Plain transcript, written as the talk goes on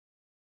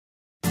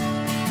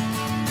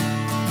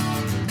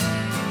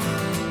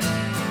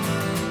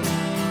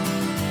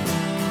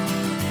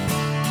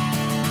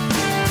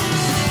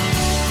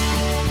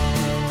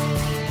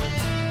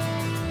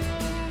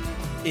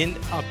In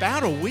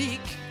about a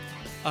week,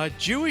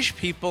 Jewish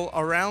people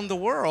around the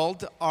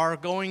world are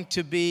going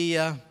to be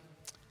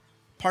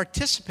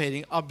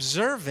participating,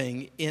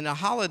 observing in a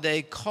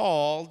holiday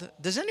called,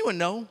 does anyone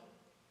know?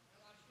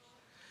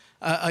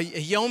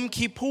 Yom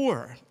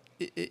Kippur.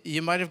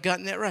 You might have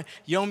gotten that right.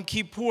 Yom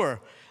Kippur,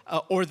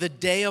 or the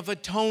Day of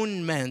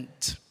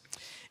Atonement.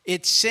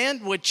 It's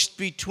sandwiched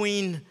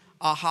between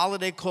a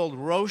holiday called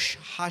Rosh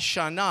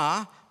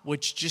Hashanah,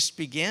 which just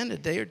began a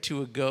day or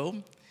two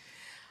ago,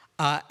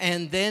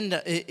 and then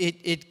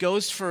it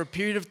goes for a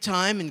period of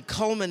time and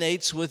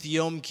culminates with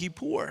Yom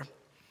Kippur.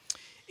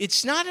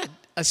 It's not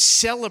a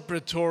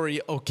celebratory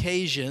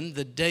occasion,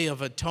 the Day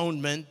of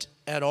Atonement,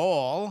 at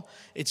all.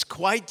 It's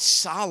quite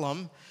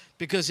solemn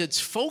because its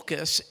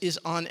focus is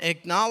on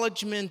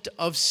acknowledgement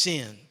of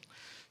sin.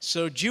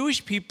 So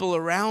Jewish people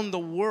around the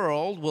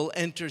world will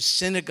enter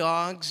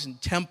synagogues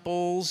and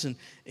temples and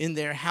in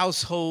their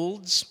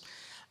households.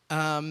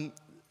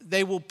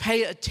 They will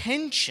pay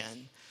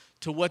attention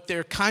to what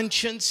their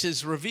conscience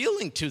is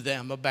revealing to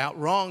them about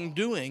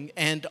wrongdoing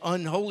and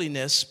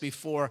unholiness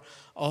before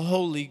a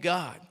holy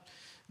God.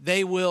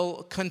 They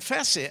will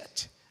confess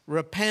it,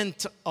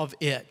 repent of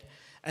it,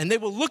 and they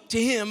will look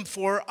to Him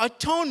for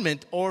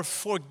atonement or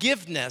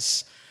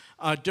forgiveness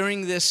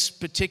during this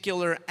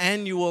particular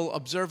annual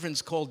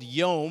observance called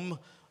Yom,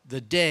 the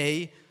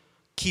day,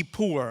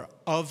 Kippur,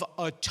 of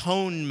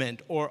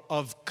atonement or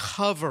of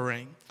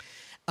covering.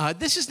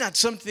 This is not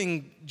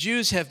something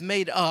Jews have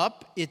made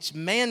up. It's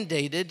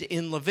mandated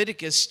in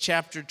Leviticus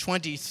chapter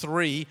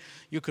 23.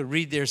 You could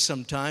read there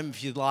sometime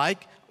if you'd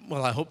like.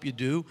 Well, I hope you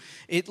do.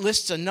 It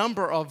lists a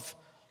number of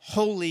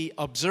holy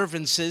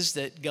observances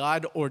that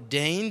God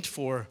ordained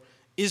for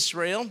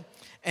Israel.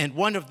 And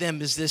one of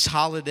them is this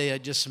holiday I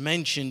just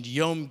mentioned,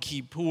 Yom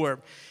Kippur.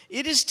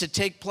 It is to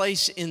take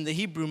place in the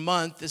Hebrew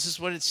month. This is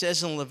what it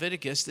says in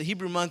Leviticus, the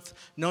Hebrew month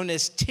known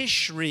as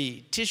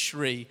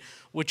Tishri,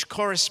 which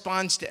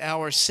corresponds to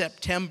our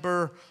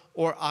September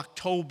or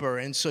October.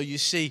 And so you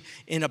see,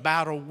 in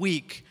about a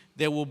week,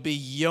 there will be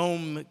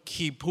Yom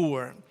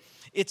Kippur.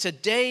 It's a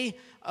day,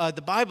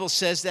 the Bible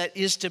says, that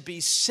is to be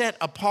set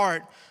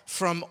apart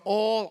from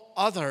all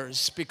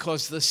others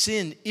because the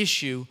sin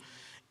issue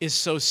is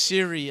so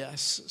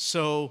serious.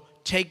 So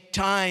take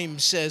time,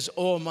 says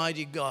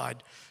Almighty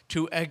God,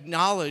 to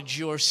acknowledge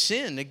your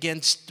sin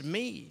against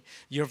me,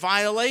 your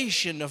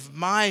violation of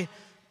my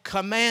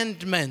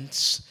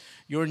commandments,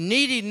 your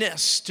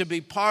neediness to be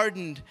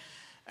pardoned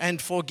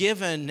and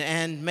forgiven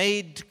and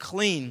made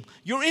clean,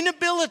 your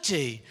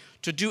inability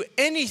to do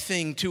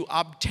anything to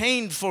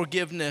obtain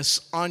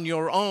forgiveness on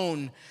your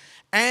own,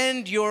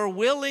 and your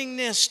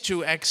willingness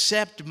to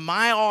accept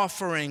my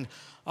offering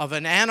of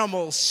an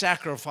animal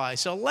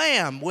sacrifice, a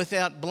lamb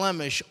without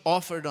blemish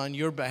offered on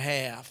your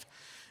behalf.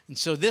 And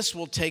so this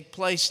will take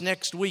place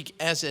next week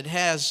as it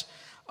has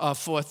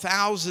for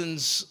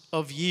thousands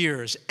of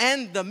years.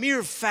 And the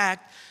mere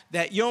fact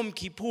that Yom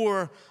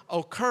Kippur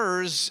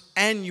occurs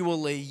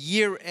annually,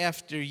 year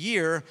after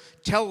year,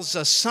 tells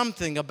us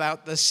something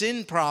about the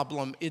sin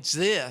problem. It's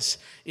this: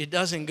 it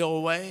doesn't go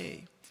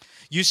away.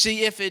 You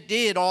see, if it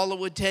did, all it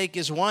would take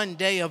is one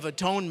day of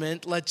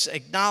atonement. Let's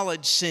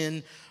acknowledge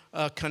sin,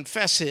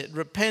 confess it,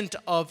 repent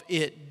of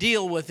it,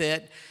 deal with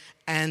it,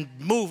 and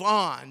move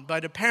on.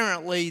 But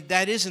apparently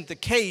that isn't the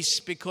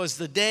case, because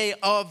the day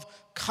of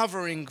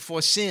covering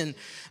for sin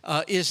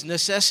is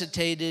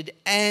necessitated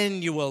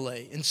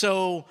annually. And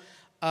so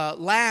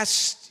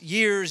last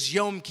year's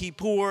Yom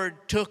Kippur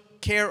took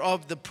care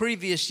of the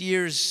previous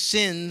year's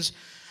sins,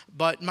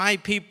 but my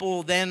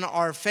people then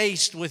are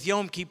faced with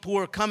Yom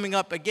Kippur coming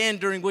up again,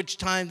 during which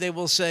time they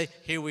will say,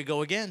 here we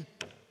go again.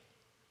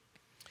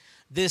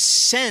 This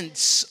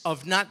sense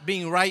of not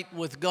being right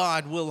with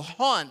God will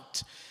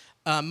haunt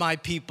my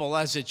people,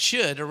 as it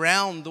should,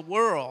 around the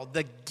world.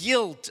 The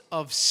guilt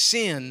of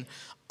sin,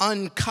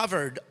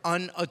 uncovered,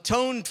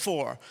 unatoned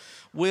for,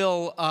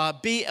 will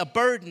be a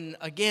burden,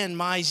 again,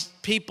 my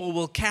people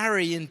will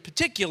carry, in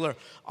particular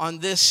on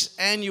this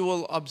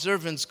annual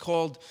observance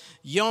called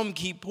Yom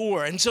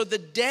Kippur. And so the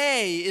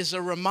day is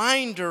a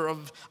reminder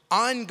of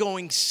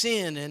ongoing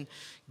sin and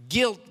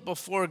guilt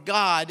before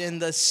God,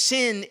 and the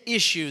sin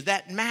issue,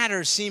 that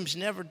matter seems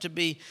never to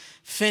be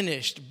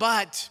finished.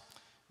 But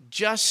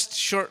just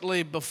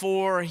shortly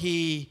before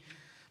he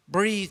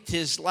breathed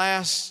his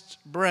last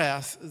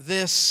breath,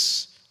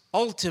 this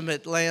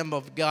ultimate Lamb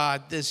of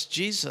God, this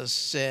Jesus,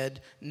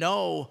 said,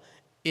 "No,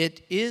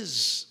 it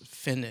is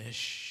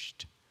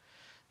finished."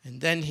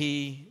 And then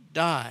he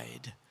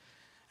died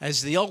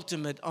as the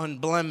ultimate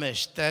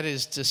unblemished, that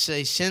is to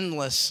say,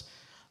 sinless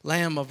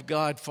Lamb of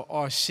God for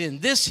our sin.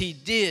 This he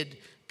did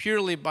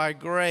purely by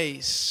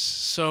grace.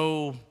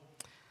 So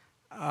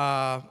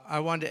I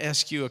want to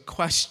ask you a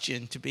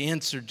question to be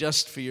answered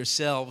just for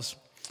yourselves.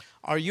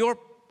 Are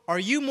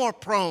you more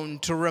prone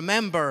to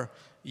remember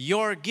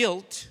your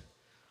guilt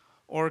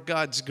or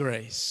God's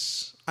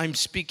grace? I'm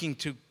speaking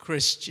to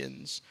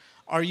Christians.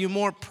 Are you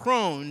more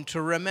prone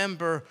to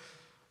remember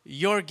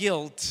your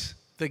guilt,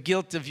 the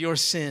guilt of your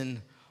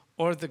sin,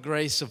 or the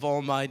grace of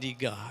Almighty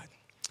God?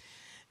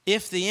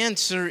 If the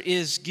answer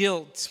is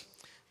guilt,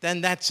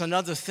 then that's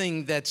another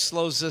thing that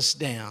slows us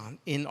down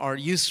in our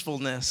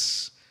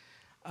usefulness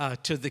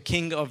to the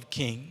King of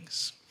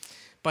Kings.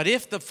 But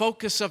if the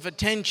focus of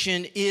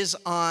attention is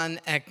on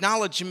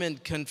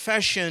acknowledgement,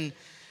 confession,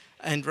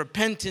 and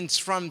repentance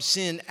from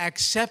sin,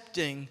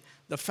 accepting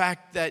the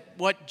fact that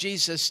what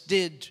Jesus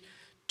did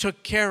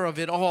took care of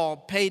it all,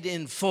 paid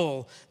in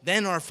full,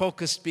 then our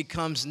focus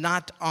becomes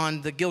not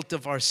on the guilt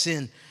of our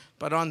sin,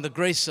 but on the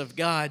grace of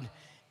God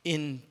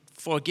in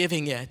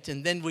forgiving it.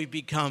 And then we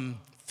become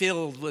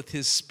filled with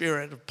his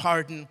spirit of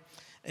pardon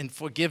and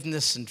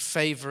forgiveness and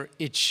favor.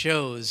 It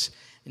shows,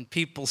 and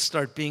people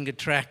start being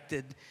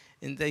attracted,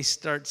 and they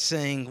start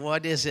saying,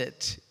 what is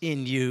it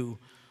in you?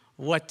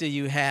 What do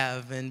you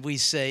have? And we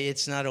say,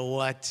 it's not a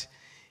what,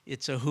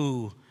 it's a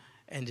who,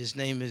 and his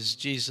name is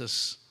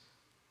Jesus,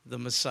 the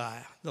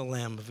Messiah, the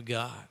Lamb of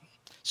God.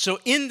 So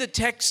in the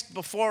text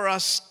before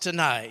us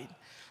tonight,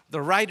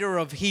 the writer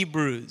of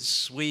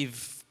Hebrews,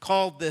 we've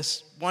called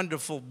this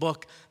wonderful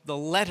book the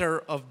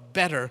letter of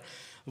better,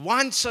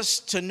 wants us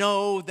to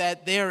know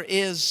that there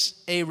is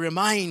a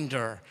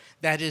reminder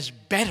that is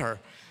better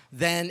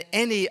than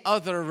any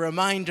other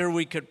reminder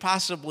we could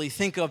possibly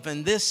think of.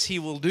 And this he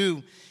will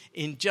do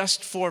in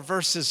just 4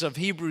 verses of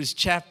Hebrews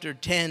chapter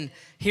 10.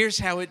 Here's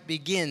how it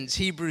begins,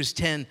 Hebrews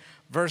 10,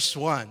 verse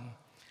 1.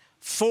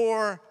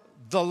 For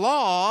the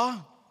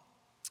law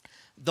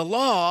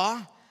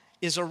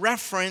is a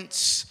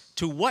reference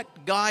to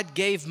what God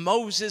gave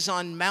Moses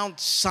on Mount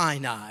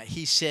Sinai.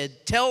 He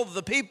said, tell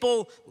the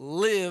people,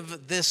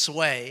 live this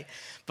way.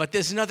 But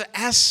there's another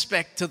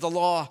aspect to the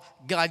law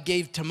God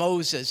gave to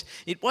Moses.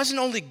 It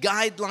wasn't only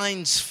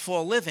guidelines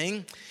for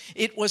living,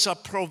 it was a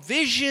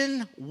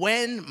provision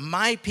when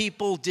my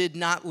people did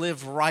not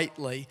live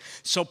rightly.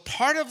 So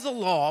part of the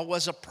law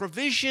was a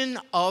provision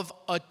of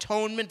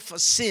atonement for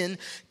sin,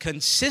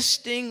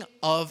 consisting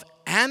of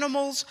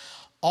animals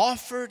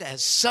offered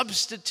as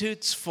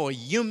substitutes for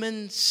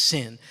human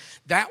sin.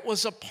 That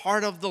was a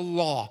part of the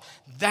law.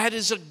 That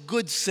is a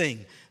good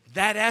thing.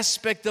 That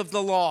aspect of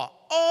the law,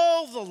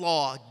 all the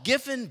law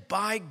given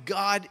by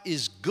God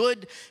is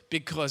good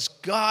because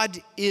God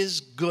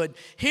is good.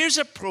 Here's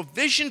a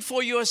provision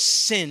for your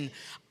sin.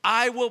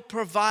 I will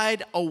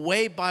provide a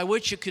way by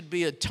which it could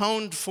be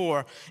atoned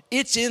for.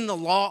 It's in the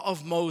law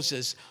of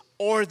Moses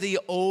or the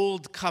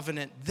old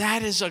covenant.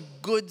 That is a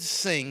good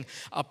thing,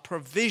 a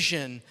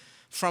provision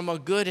from a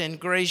good and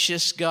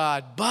gracious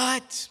God.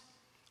 But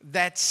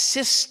that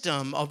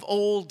system of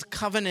old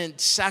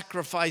covenant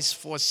sacrifice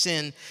for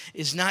sin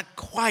is not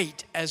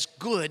quite as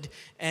good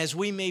as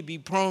we may be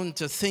prone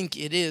to think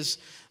it is.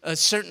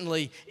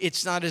 Certainly,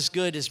 it's not as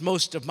good as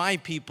most of my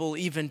people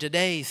even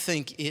today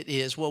think it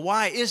is. Well,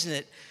 why isn't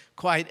it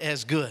quite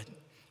as good?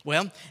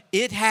 Well,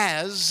 it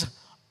has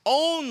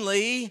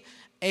only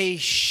a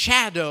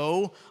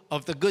shadow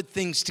of the good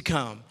things to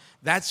come.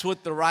 That's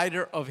what the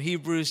writer of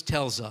Hebrews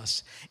tells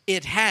us.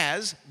 It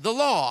has the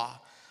law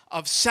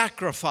of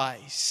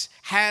sacrifice,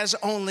 has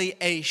only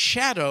a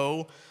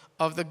shadow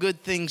of the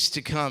good things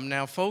to come.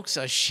 Now, folks,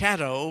 a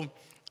shadow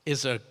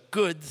is a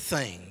good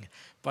thing,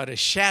 but a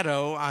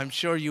shadow, I'm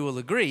sure you will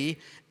agree,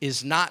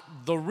 is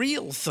not the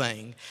real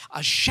thing.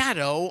 A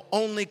shadow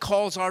only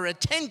calls our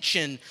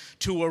attention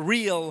to a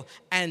real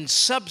and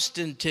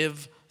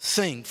substantive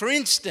thing. For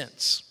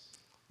instance,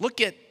 look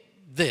at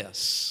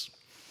this.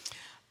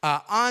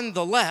 On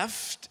the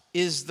left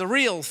is the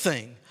real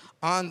thing.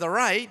 On the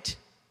right,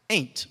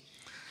 ain't.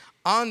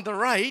 On the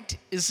right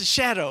is the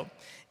shadow.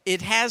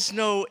 It has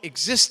no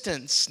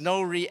existence,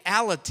 no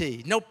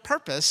reality, no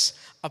purpose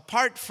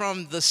apart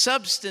from the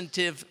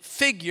substantive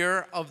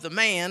figure of the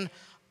man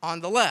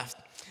on the left.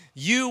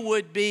 You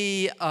would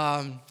be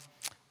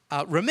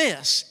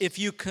remiss if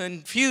you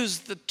confuse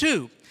the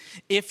two.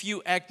 If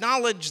you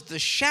acknowledge the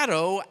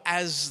shadow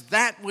as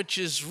that which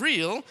is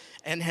real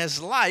and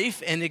has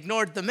life and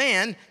ignored the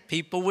man,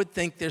 people would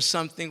think there's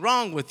something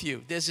wrong with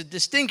you. There's a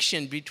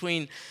distinction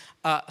between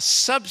a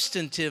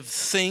substantive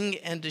thing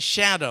and a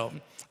shadow.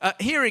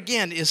 Here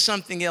again is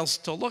something else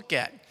to look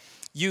at.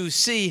 You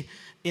see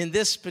in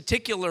this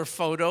particular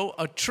photo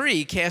a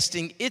tree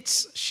casting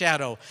its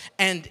shadow.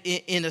 And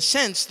in a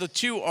sense, the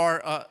two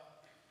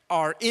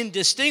are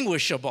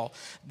indistinguishable.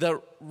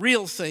 The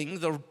real thing,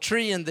 the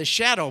tree and the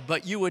shadow,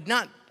 but you would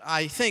not,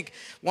 I think,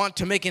 want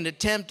to make an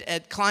attempt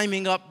at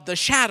climbing up the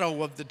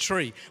shadow of the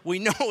tree. We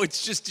know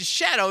it's just a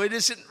shadow. It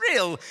isn't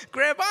real.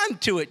 Grab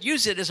onto it.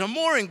 Use it as a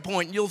mooring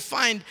point. You'll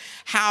find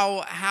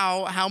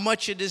how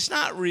much it is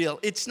not real.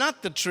 It's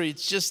not the tree.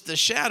 It's just the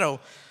shadow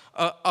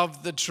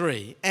of the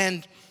tree.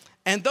 And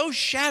those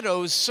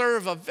shadows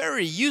serve a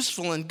very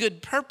useful and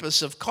good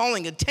purpose of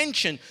calling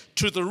attention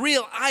to the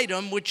real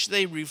item which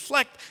they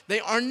reflect.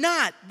 They're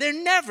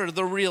never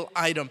the real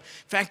item.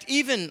 In fact,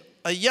 even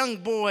a young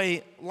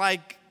boy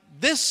like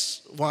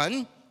this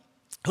one,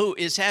 who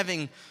is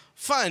having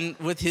fun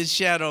with his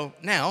shadow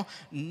now,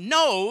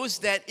 knows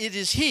that it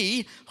is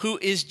he who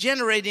is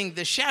generating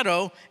the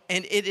shadow,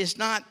 and it is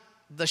not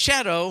the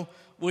shadow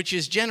which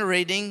is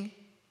generating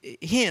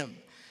him.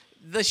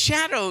 The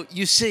shadow,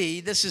 you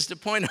see, this is the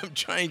point I'm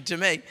trying to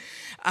make,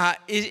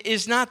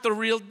 is not the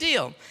real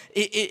deal.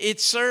 It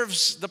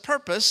serves the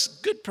purpose,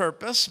 good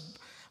purpose,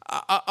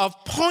 of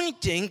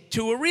pointing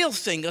to a real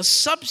thing, a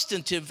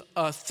substantive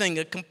thing,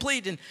 a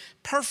complete and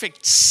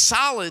perfect,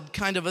 solid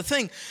kind of a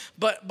thing.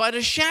 But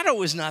a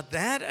shadow is not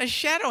that. A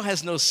shadow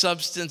has no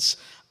substance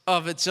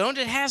of its own.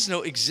 It has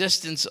no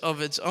existence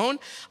of its own.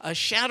 A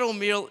shadow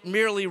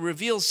merely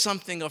reveals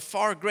something of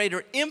far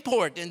greater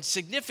import and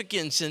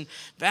significance and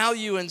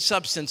value and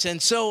substance.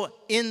 And so,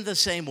 in the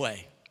same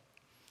way,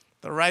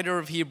 the writer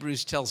of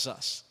Hebrews tells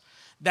us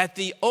that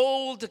the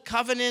old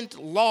covenant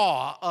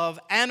law of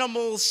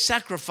animal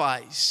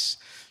sacrifice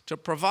to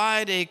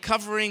provide a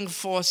covering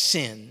for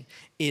sin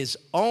is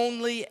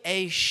only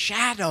a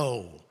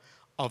shadow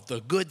of the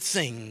good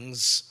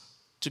things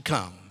to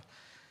come.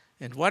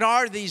 And what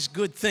are these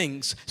good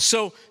things?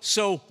 So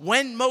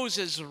when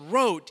Moses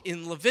wrote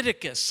in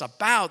Leviticus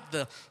about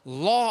the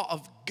law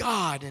of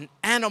God and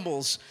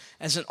animals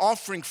as an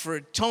offering for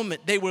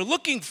atonement, they were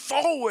looking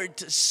forward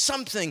to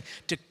something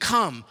to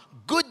come,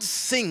 good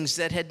things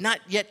that had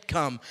not yet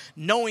come,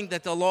 knowing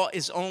that the law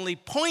is only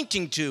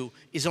pointing to,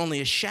 is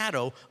only a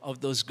shadow of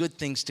those good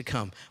things to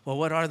come. Well,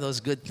 what are those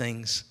good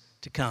things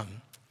to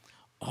come?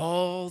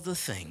 All the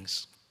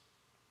things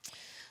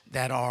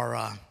that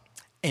are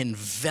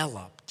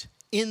enveloped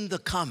in the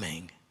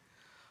coming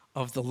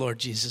of the Lord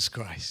Jesus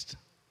Christ.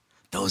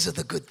 Those are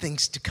the good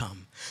things to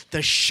come.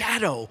 The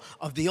shadow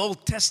of the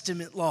Old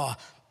Testament law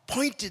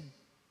pointed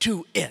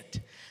to it.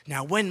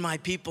 Now, when my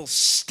people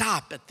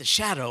stop at the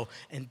shadow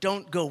and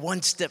don't go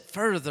one step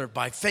further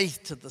by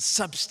faith to the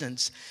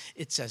substance,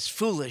 it's as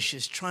foolish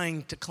as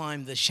trying to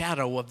climb the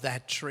shadow of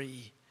that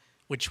tree,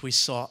 which we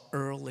saw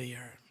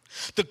earlier.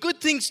 The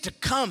good things to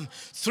come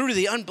through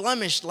the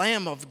unblemished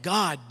Lamb of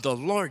God, the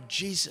Lord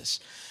Jesus,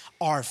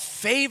 are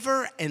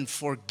favor and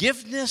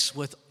forgiveness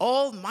with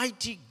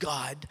Almighty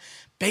God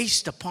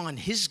based upon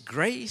His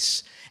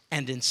grace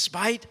and in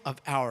spite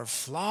of our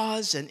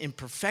flaws and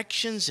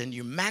imperfections and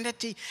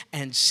humanity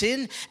and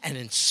sin, and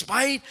in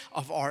spite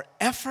of our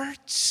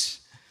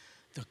efforts.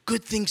 The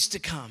good things to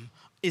come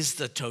is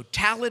the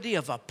totality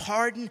of a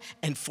pardon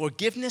and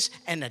forgiveness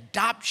and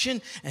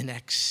adoption and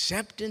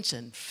acceptance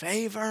and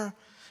favor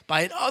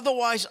by an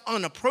otherwise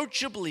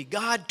unapproachably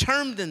God,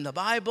 termed in the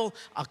Bible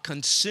a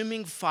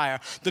consuming fire.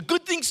 The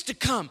good things to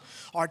come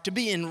are to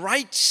be in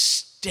right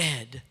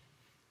stead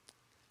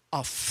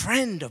a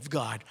friend of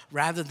God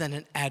rather than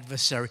an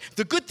adversary.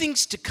 The good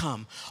things to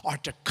come are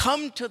to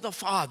come to the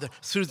Father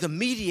through the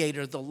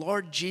mediator, the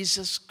Lord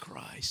Jesus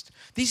Christ.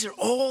 These are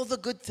all the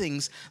good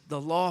things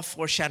the law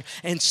foreshadowed.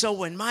 And so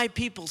when my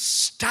people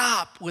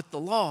stop with the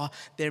law,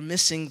 they're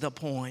missing the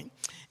point.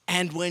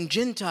 And when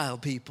Gentile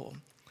people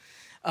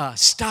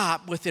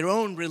stop with their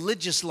own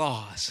religious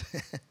laws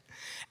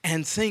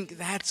and think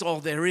that's all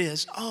there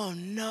is, oh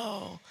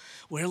no,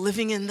 we're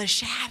living in the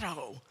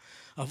shadow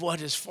of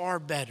what is far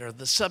better.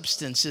 The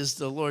substance is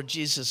the Lord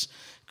Jesus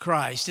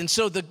Christ. And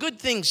so the good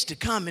things to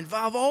come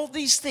involve all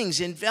these things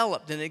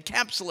enveloped and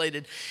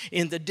encapsulated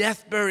in the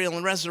death, burial,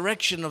 and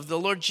resurrection of the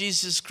Lord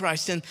Jesus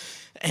Christ.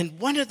 And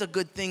one of the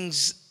good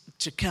things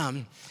to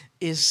come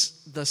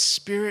is the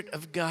Spirit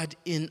of God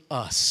in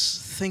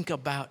us. Think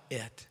about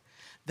it.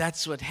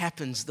 That's what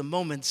happens the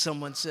moment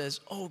someone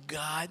says, oh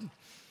God,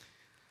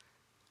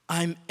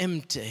 I'm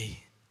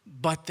empty,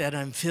 but that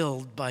I'm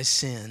filled by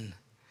sin.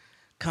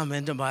 Come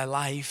into my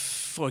life,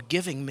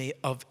 forgiving me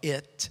of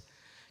it.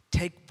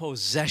 Take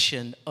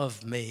possession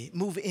of me.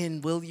 Move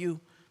in, will you,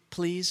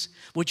 please?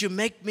 Would you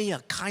make me a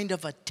kind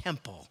of a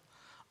temple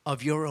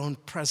of your own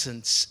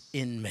presence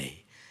in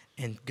me?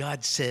 And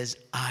God says,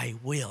 I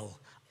will,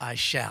 I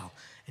shall.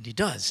 And He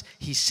does.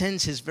 He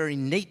sends His very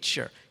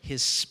nature,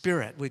 His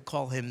Spirit. We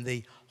call Him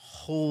the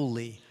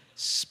Holy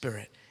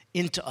Spirit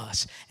into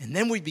us. And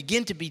then we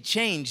begin to be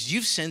changed.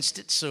 You've sensed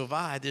it, so have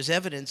I. There's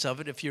evidence of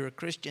it if you're a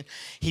Christian.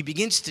 He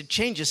begins to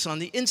change us on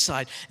the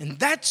inside. And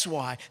that's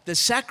why the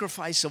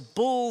sacrifice of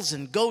bulls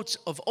and goats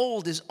of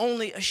old is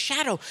only a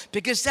shadow,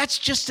 because that's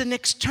just an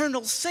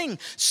external thing.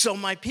 So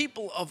my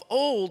people of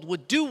old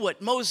would do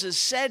what Moses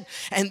said,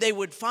 and they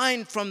would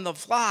find from the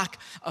flock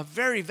a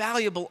very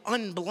valuable,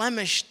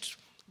 unblemished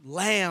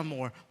lamb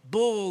or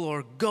bull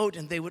or goat,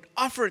 and they would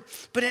offer it,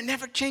 but it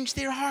never changed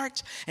their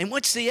hearts. And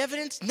what's the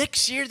evidence?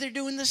 Next year they're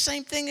doing the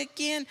same thing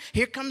again.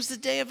 Here comes the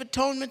Day of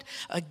Atonement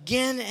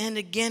again and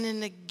again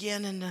and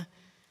again and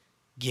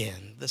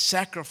again. The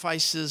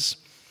sacrifices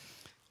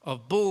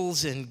of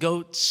bulls and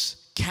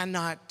goats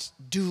cannot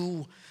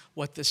do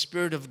what the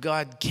Spirit of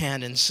God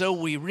can. And so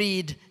we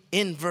read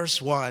in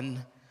verse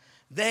 1,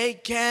 they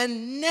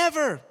can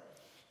never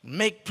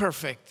make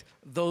perfect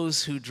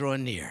those who draw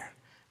near.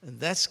 And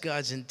that's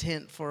God's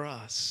intent for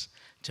us,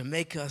 to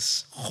make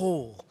us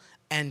whole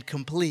and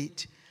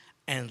complete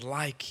and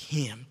like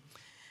Him.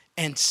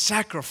 And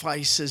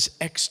sacrifices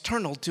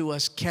external to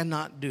us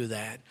cannot do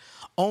that.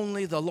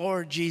 Only the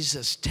Lord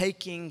Jesus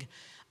taking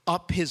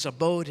up His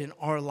abode in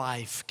our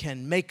life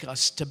can make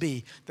us to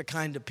be the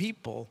kind of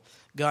people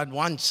God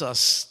wants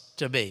us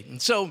to be.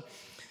 And so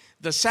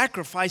The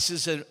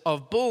sacrifices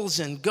of bulls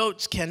and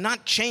goats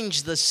cannot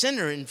change the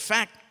sinner. In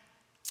fact,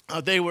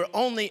 they were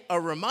only a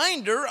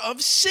reminder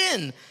of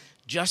sin,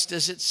 just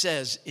as it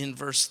says in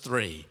verse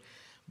 3.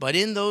 But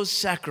in those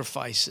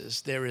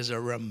sacrifices, there is a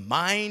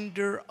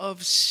reminder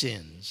of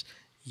sins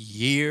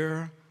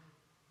year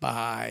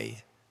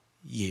by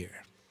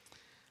year.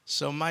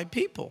 So my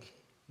people,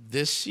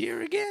 this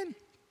year again,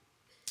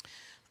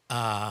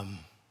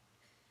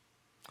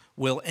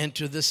 will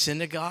enter the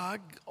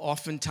synagogue.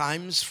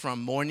 Oftentimes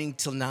from morning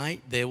till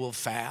night, they will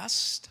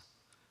fast.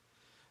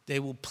 They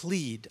will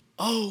plead,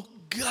 "Oh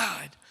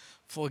God,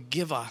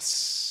 forgive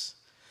us."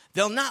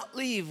 They'll not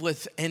leave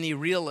with any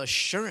real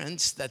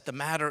assurance that the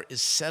matter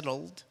is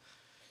settled.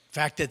 In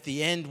fact, at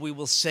the end, we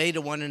will say to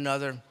one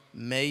another,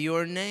 "May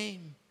your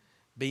name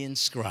be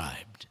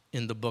inscribed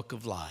in the book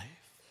of life."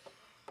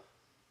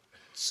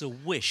 It's a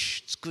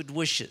wish. It's good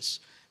wishes.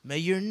 May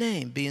your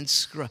name be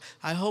inscribed.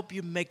 I hope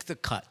you make the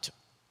cut.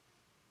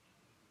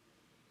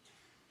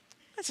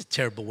 That's a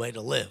terrible way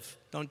to live,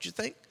 don't you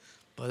think?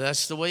 But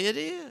that's the way it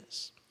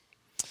is.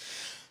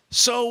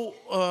 So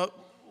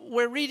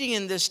we're reading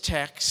in this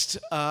text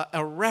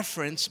a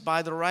reference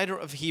by the writer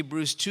of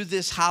Hebrews to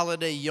this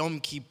holiday,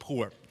 Yom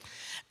Kippur.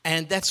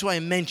 And that's why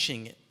I'm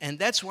mentioning it. And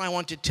that's why I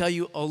want to tell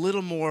you a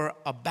little more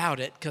about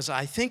it, because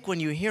I think when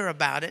you hear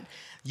about it,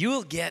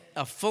 you'll get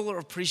a fuller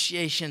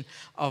appreciation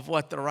of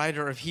what the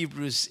writer of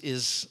Hebrews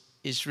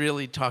is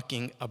really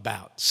talking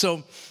about.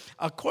 So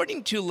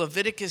according to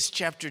Leviticus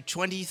chapter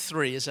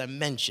 23, as I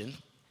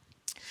mentioned,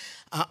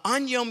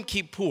 on Yom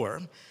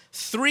Kippur,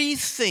 3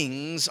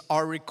 things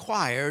are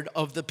required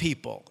of the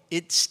people.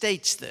 It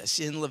states this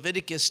in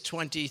Leviticus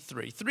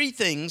 23. 3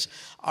 things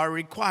are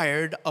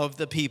required of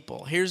the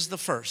people. Here's the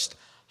first: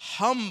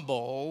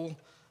 humble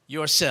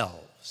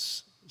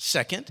yourselves.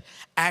 Second,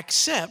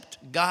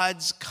 accept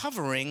God's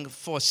covering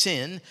for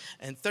sin.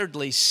 And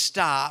thirdly,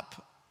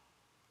 stop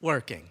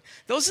working.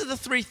 Those are the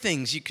 3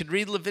 things. You could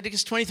read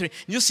Leviticus 23, and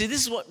you'll see this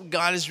is what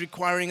God is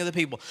requiring of the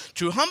people.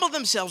 To humble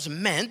themselves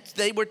meant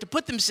they were to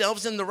put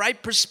themselves in the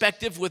right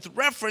perspective with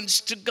reference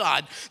to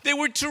God. They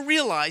were to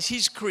realize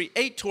He's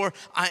creator,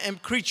 I am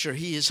creature.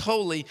 He is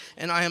holy,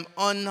 and I am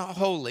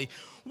unholy.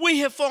 We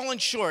have fallen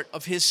short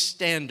of His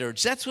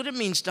standards. That's what it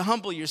means to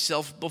humble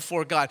yourself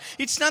before God.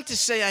 It's not to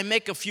say I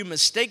make a few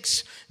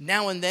mistakes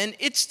now and then.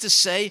 It's to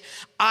say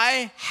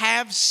I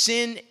have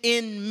sin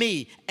in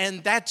me,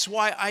 and that's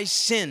why I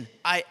sin.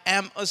 I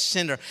am a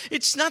sinner.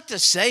 It's not to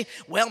say,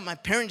 well, my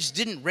parents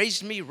didn't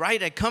raise me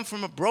right. I come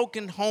from a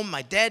broken home.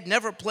 My dad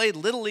never played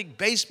Little League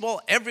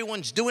Baseball.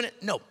 Everyone's doing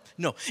it.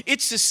 No,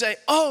 it's to say,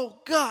 oh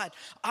God,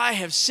 I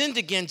have sinned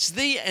against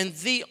Thee and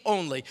Thee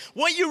only.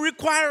 What You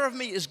require of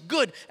me is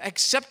good,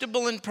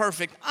 acceptable, and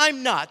perfect.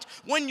 I'm not.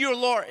 When Your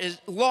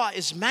law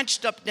is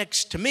matched up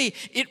next to me,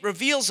 it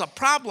reveals a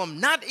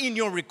problem not in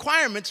Your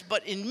requirements,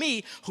 but in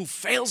me who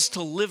fails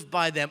to live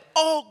by them.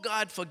 Oh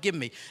God, forgive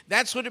me.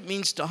 That's what it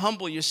means to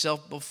humble yourself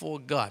before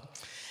God.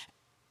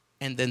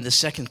 And then the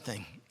second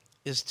thing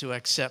is to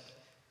accept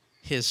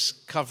His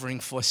covering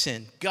for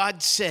sin.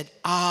 God said,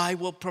 I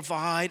will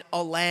provide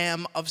a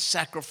lamb of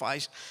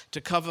sacrifice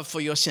to cover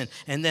for your sin.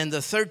 And then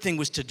the third thing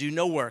was to do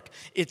no work.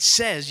 It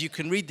says, you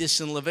can read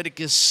this in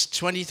Leviticus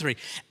 23,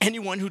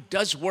 anyone who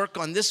does work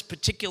on this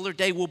particular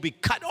day will be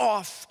cut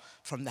off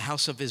from the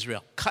house of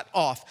Israel. Cut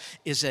off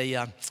is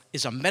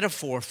a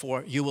metaphor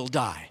for you will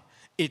die.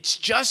 It's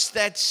just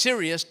that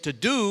serious to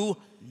do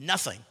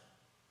nothing.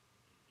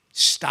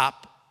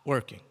 Stop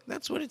working.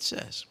 That's what it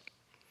says.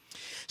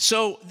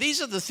 So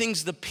these are the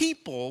things the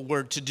people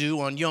were to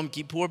do on Yom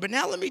Kippur. But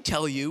now let me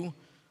tell you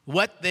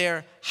what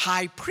their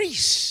high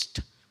priest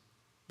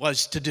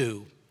was to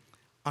do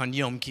on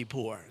Yom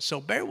Kippur.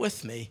 So bear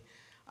with me.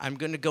 I'm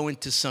going to go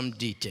into some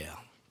detail.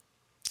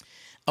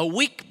 A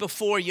week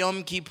before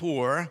Yom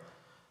Kippur,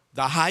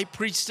 the high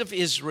priest of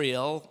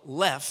Israel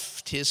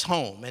left his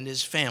home and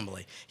his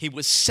family. He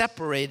was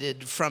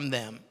separated from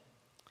them.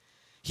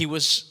 He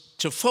was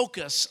to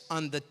focus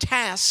on the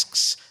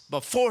tasks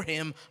before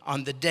him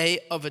on the Day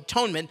of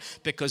Atonement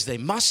because they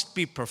must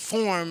be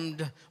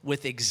performed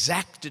with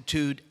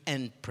exactitude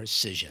and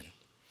precision.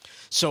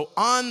 So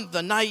on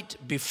the night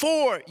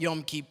before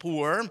Yom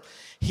Kippur,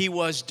 he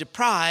was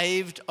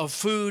deprived of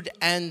food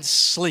and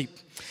sleep.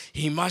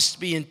 He must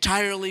be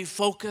entirely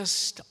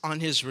focused on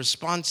his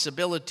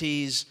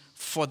responsibilities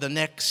for the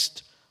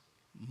next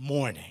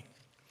morning.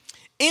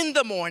 In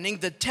the morning,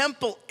 the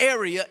temple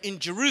area in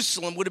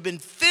Jerusalem would have been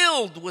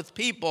filled with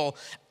people.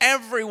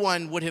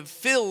 Everyone would have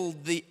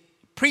filled the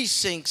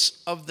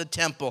precincts of the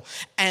temple.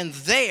 And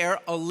there,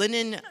 a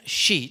linen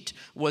sheet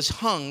was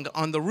hung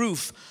on the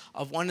roof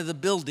of one of the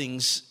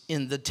buildings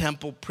in the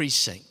temple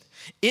precinct.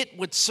 It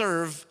would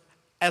serve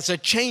as a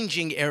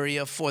changing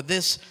area for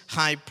this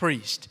high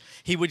priest.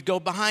 He would go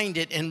behind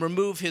it and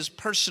remove his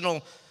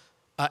personal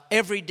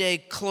everyday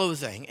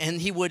clothing, and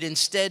he would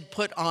instead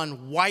put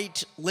on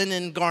white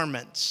linen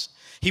garments.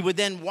 He would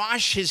then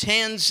wash his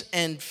hands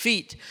and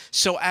feet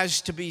so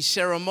as to be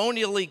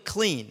ceremonially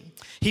clean.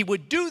 He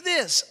would do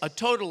this a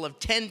total of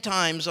 10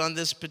 times on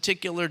this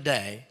particular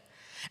day.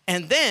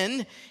 And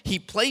then he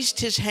placed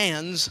his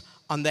hands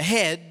on the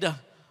head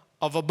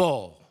of a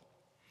bull.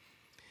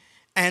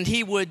 And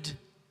he would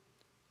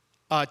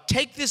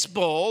take this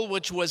bull,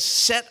 which was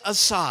set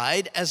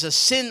aside as a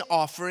sin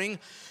offering,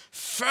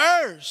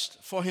 first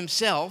for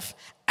himself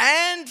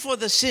and for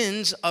the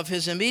sins of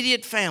his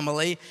immediate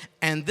family.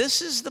 And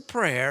this is the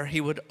prayer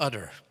he would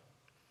utter.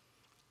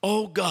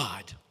 Oh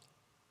God,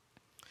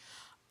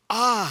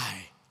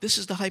 this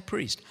is the high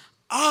priest,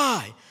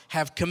 I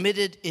have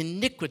committed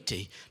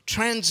iniquity,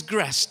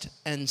 transgressed,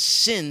 and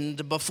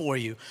sinned before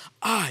you,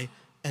 I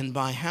and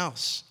my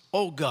house.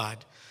 O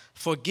God,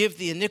 forgive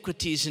the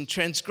iniquities and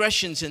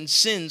transgressions and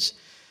sins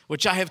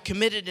which I have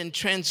committed and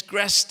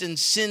transgressed and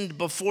sinned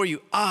before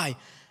you, I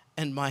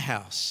and my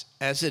house.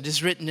 As it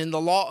is written in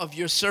the law of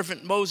your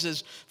servant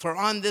Moses, for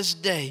on this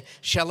day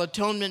shall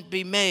atonement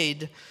be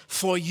made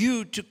for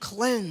you to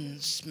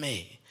cleanse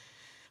me.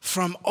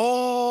 From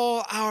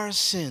all our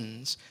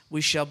sins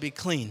we shall be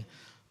clean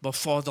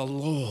before the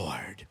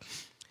Lord.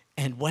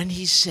 And when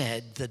he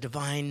said the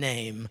divine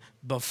name,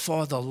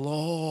 before the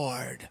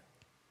Lord,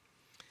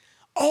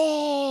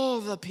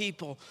 all the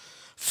people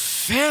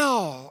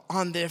fell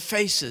on their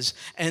faces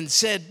and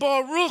said,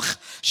 Baruch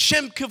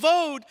Shem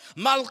Kavod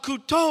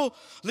Malkuto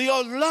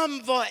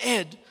Leolam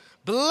Va'ed.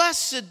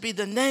 Blessed be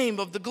the name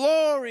of the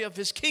glory of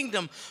his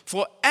kingdom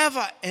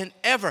forever and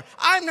ever.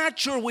 I'm not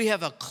sure we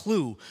have a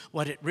clue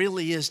what it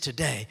really is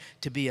today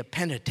to be a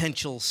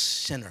penitential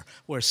sinner.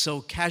 We're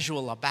so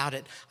casual about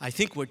it. I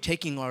think we're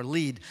taking our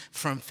lead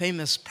from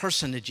famous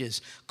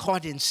personages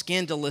caught in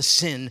scandalous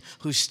sin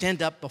who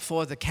stand up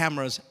before the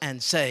cameras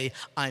and say,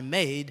 I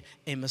made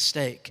a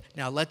mistake.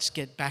 Now let's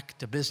get back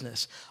to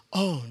business.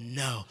 Oh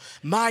no,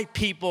 my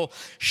people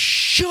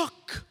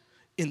shook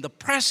in the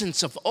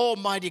presence of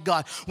Almighty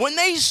God when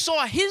they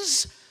saw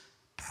his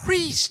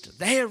priest,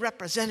 their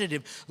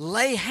representative,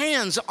 lay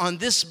hands on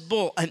this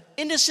bull, an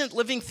innocent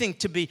living thing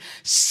to be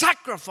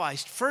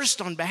sacrificed first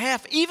on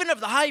behalf even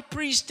of the high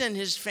priest and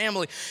his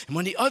family. And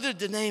when he uttered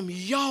the name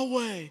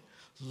Yahweh,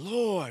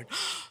 Lord,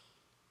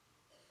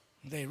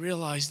 they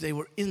realized they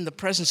were in the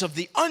presence of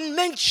the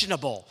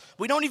unmentionable.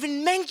 We don't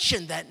even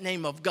mention that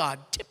name of God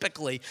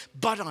typically,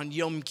 but on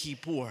Yom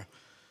Kippur.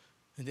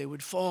 And they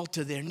would fall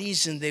to their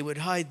knees and they would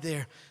hide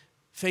their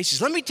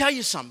faces. Let me tell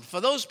you something.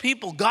 For those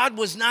people, God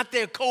was not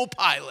their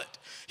co-pilot.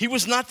 He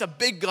was not the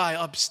big guy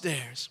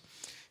upstairs.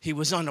 He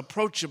was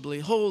unapproachably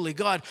holy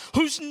God,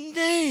 whose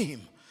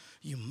name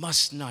you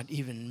must not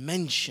even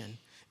mention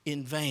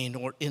in vain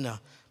or in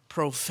a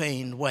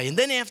profane way. And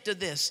then after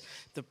this,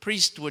 the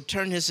priest would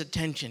turn his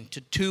attention to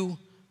 2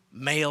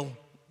 male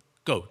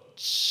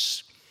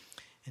goats.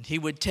 And he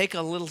would take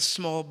a little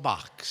small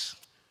box,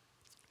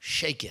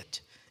 shake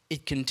it.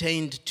 It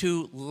contained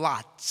 2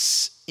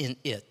 lots in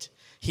it.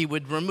 He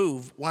would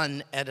remove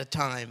one at a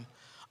time.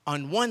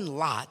 On one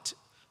lot,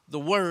 the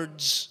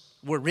words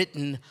were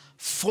written,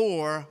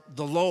 for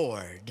the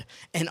Lord,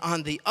 and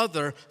on the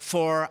other,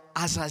 for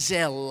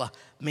Azazel,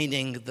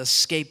 meaning the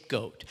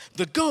scapegoat.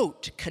 The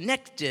goat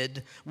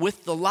connected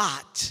with the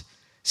lot,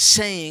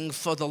 saying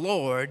for the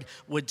Lord,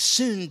 would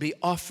soon be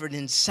offered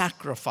in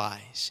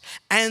sacrifice,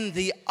 and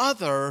the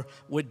other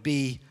would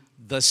be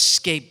the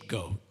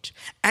scapegoat.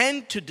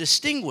 And to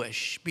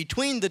distinguish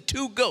between the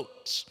 2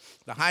 goats,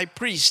 the high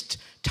priest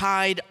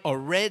tied a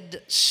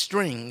red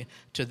string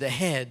to the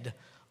head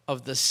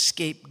of the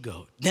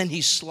scapegoat. Then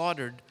he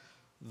slaughtered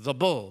the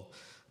bull,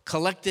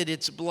 collected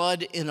its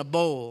blood in a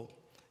bowl,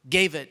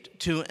 gave it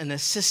to an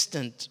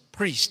assistant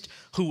priest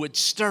who would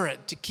stir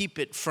it to keep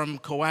it from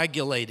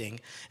coagulating.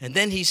 And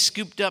then he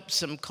scooped up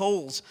some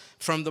coals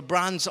from the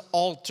bronze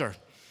altar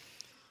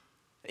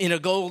in a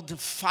gold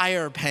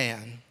fire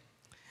pan.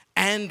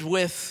 And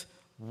with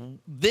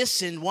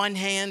this in one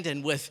hand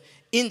and with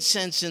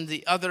incense in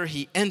the other,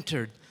 he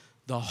entered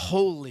the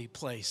holy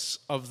place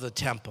of the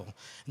temple.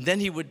 And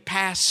then he would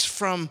pass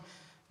from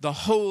the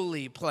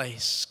holy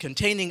place,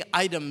 containing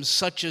items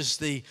such as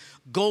the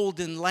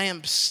golden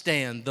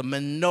lampstand, the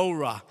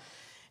menorah,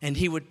 and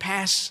he would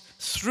pass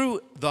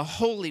through the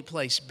holy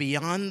place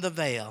beyond the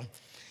veil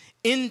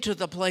into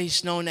the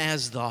place known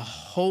as the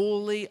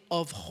Holy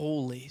of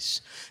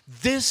Holies.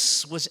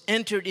 This was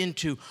entered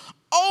into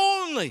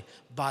only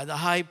by the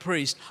high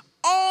priest,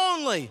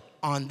 only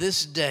on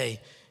this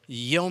day,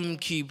 Yom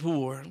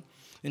Kippur.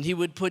 And he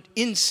would put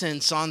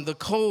incense on the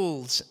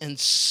coals, and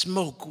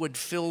smoke would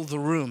fill the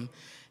room.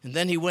 And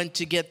then he went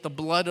to get the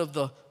blood of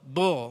the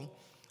bull,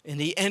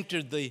 and he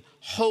entered the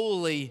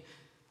Holy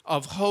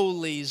of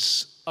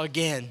Holies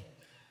again.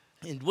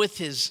 And with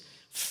his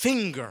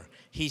finger,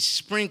 he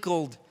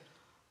sprinkled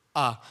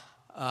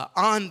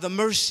on the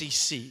mercy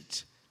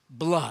seat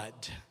blood.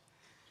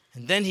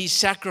 And then he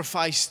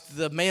sacrificed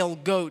the male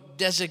goat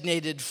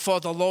designated for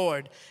the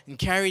Lord and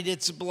carried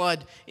its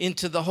blood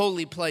into the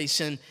holy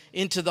place and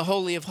into the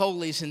Holy of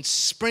Holies and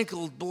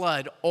sprinkled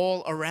blood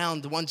all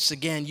around once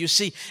again. You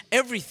see,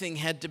 everything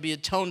had to be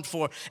atoned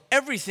for.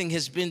 Everything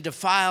has been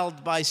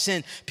defiled by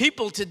sin.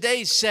 People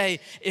today say,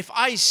 if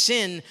I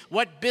sin,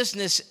 what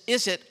business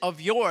is it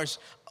of yours?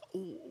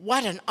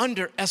 what an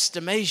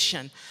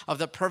underestimation of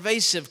the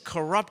pervasive,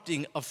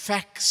 corrupting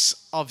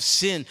effects of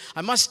sin.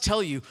 I must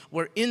tell you,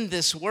 we're in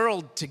this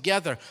world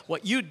together.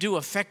 What you do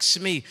affects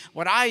me.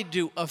 What I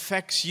do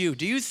affects you.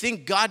 Do you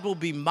think God will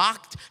be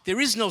mocked? There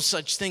is no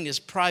such thing as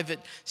private,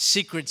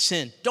 secret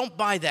sin. Don't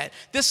buy that.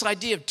 This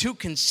idea of two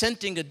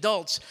consenting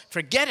adults,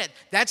 forget it.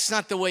 That's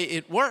not the way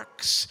it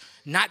works.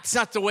 It's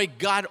not the way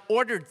God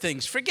ordered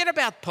things. Forget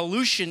about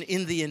pollution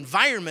in the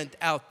environment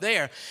out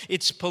there.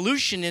 It's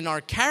pollution in our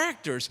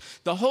characters.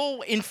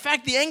 In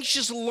fact, the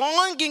anxious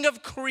longing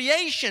of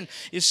creation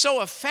is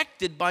so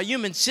affected by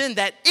human sin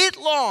that it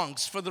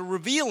longs for the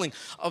revealing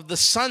of the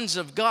sons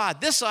of God.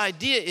 This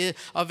idea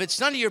of it's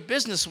none of your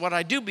business what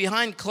I do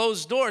behind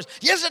closed doors.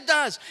 Yes, it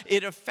does.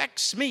 It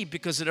affects me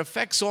because it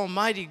affects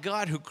Almighty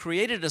God who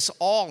created us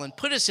all and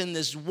put us in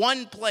this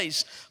one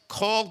place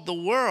called the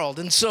world.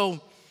 And so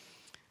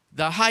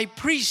the high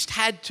priest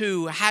had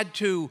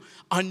to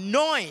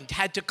anoint,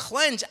 had to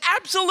cleanse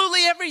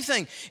absolutely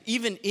everything,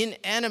 even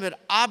inanimate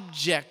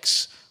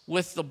objects,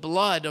 with the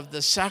blood of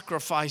the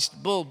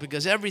sacrificed bull,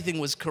 because everything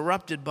was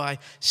corrupted by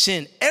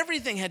sin.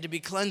 Everything had to be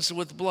cleansed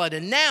with blood.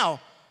 And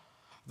now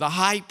the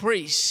high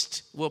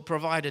priest will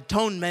provide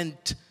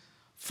atonement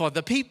for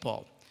the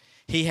people.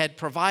 He had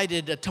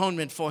provided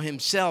atonement for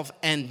himself,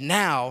 and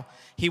now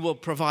he will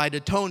provide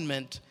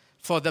atonement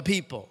for the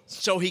people.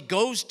 So he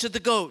goes to the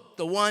goat,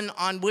 the one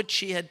on which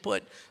he had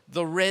put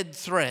the red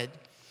thread.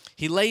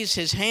 He lays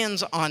his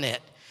hands on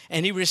it,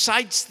 and he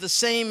recites the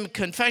same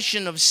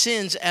confession of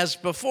sins as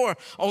before,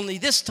 only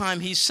this time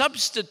he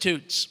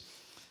substitutes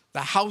the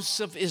house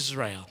of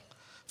Israel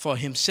for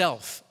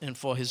himself and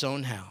for his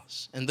own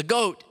house. And the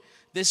goat,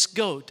 this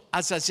goat,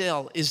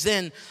 Azazel, is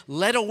then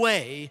led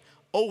away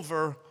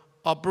over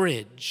a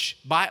bridge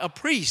by a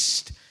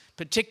priest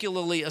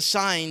particularly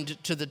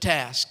assigned to the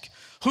task,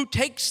 who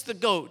takes the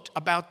goat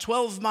about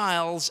 12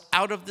 miles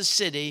out of the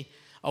city,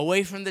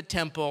 away from the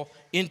temple,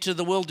 into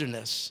the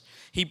wilderness.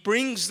 He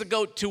brings the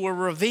goat to a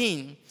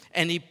ravine,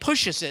 and he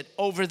pushes it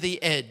over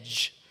the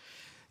edge.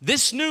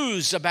 This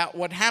news about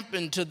what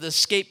happened to the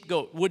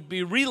scapegoat would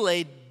be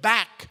relayed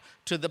back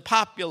to the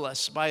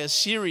populace by a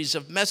series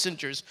of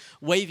messengers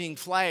waving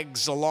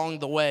flags along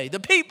the way. The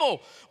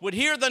people would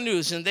hear the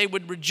news and they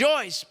would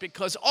rejoice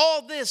because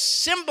all this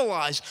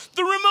symbolized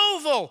the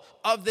removal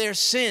of their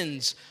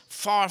sins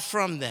far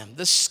from them.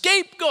 The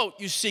scapegoat,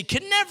 you see,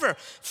 can never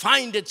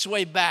find its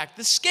way back.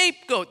 The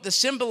scapegoat, the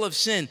symbol of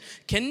sin,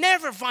 can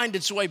never find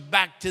its way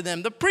back to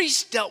them. The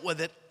priest dealt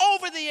with it.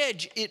 Over the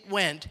edge it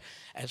went.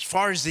 As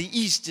far as the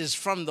east is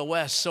from the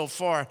west, so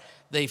far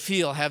they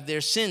feel have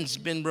their sins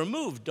been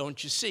removed,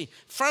 don't you see,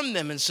 from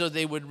them, and so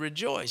they would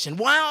rejoice. And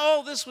while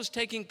all this was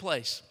taking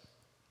place,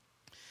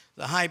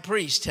 the high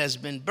priest has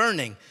been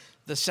burning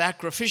the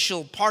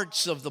sacrificial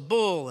parts of the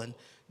bull and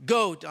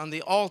goat on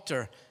the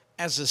altar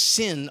as a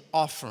sin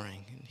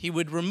offering. He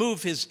would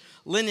remove his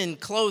linen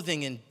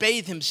clothing and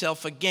bathe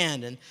himself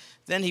again, and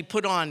then he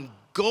put on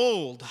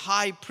gold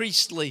high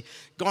priestly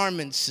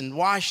garments and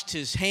washed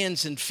his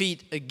hands and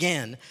feet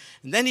again.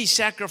 And then he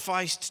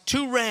sacrificed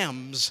 2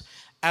 rams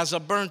as a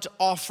burnt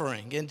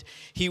offering, and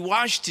he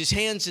washed his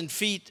hands and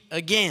feet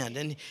again,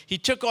 and he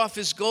took off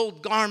his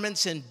gold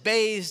garments and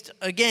bathed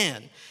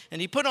again,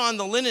 and he put on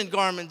the linen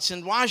garments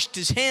and washed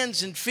his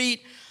hands and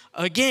feet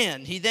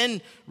again. He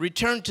then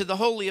returned to the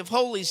Holy of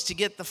Holies to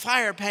get the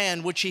fire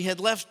pan which he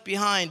had left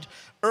behind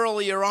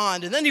earlier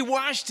on, and then he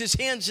washed his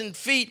hands and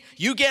feet,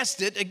 you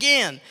guessed it,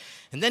 again.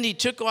 And then he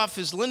took off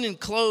his linen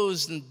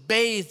clothes and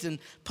bathed and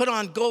put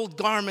on gold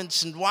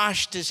garments and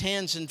washed his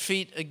hands and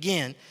feet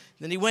again.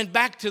 Then he went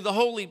back to the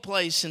holy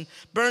place and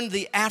burned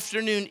the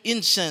afternoon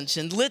incense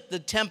and lit the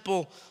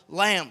temple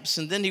lamps.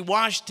 And then he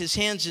washed his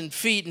hands and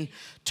feet and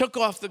took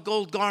off the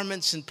gold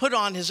garments and put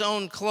on his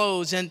own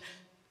clothes. And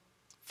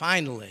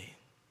finally,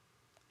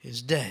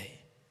 his day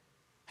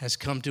has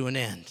come to an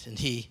end. And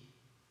he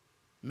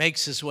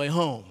makes his way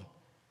home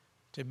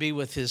to be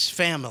with his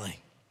family,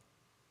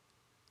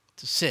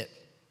 to sit,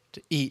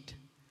 to eat.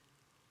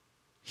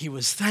 He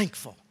was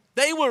thankful.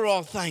 They were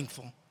all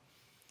thankful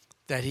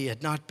that he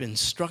had not been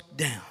struck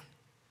down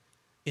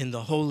in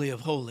the Holy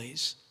of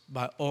Holies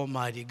by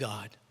Almighty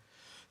God.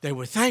 They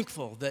were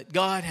thankful that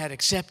God had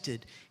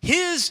accepted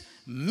his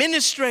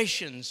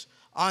ministrations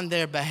on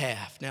their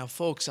behalf. Now,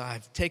 folks,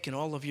 I've taken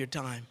all of your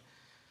time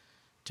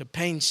to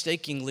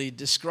painstakingly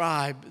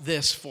describe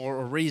this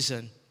for a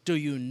reason. Do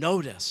you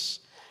notice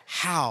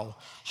how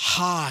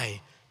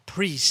high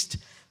priest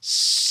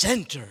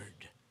centered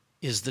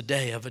is the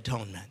Day of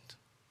Atonement?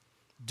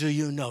 Do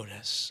you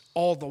notice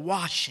all the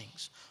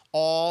washings,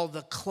 all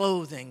the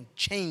clothing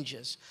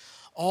changes,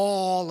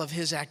 all of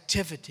his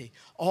activity,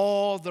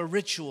 all the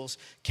rituals?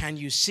 Can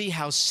you see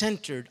how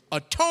centered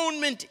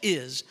atonement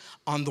is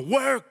on the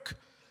work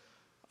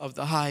of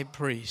the high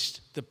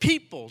priest? The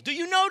people, do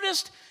you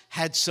notice,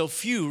 had so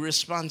few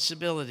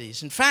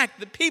responsibilities. In fact,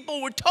 the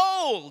people were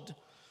told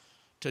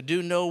to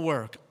do no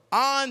work.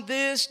 On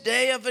this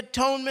Day of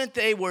Atonement,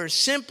 they were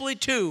simply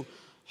to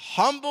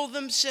humble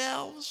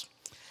themselves,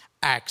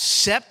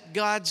 accept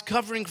God's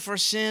covering for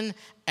sin,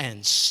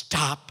 and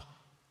stop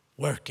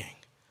working.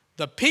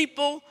 The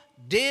people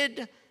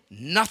did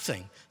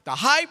nothing. The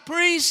high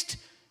priest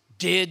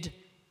did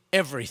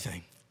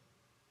everything.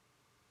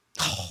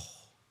 Oh,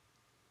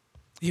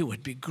 it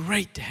would be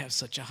great to have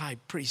such a high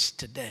priest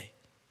today.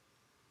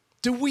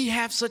 Do we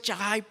have such a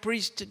high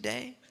priest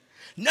today?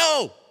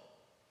 No.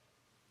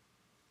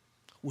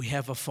 We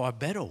have a far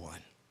better one.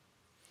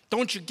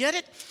 Don't you get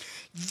it?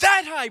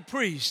 That high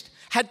priest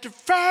had to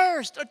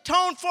first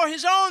atone for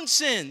his own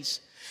sins.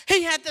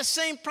 He had the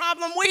same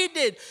problem we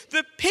did.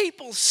 The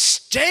people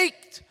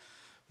staked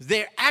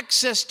their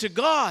access to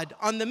God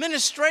on the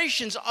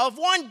ministrations of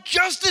one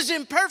just as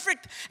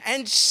imperfect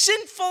and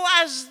sinful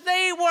as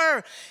they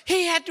were.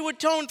 He had to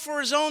atone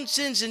for his own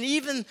sins and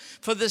even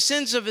for the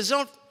sins of his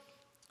own.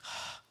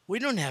 We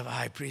don't have a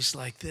high priest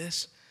like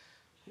this.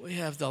 We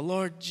have the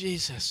Lord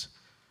Jesus,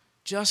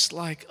 just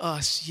like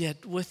us,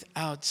 yet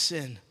without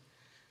sin.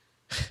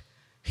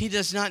 He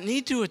does not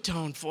need to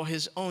atone for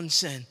his own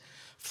sin,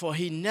 for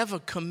he never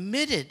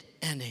committed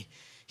any.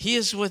 He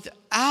is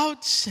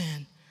without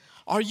sin.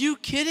 Are you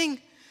kidding?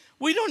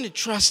 We don't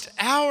entrust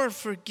our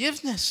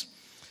forgiveness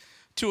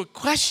to a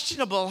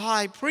questionable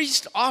high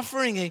priest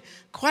offering a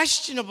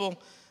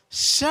questionable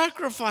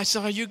sacrifice.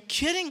 Are you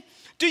kidding?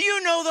 Do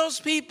you know those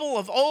people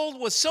of old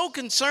were so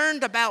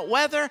concerned about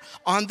whether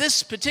on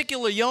this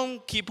particular Yom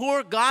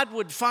Kippur God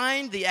would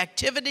find the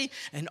activity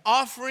and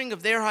offering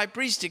of their high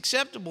priest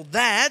acceptable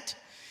that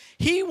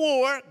he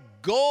wore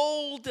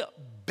gold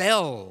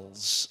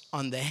bells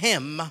on the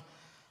hem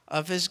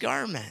of his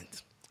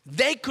garment?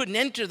 They couldn't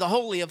enter the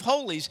Holy of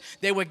Holies.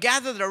 They were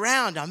gathered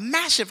around a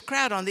massive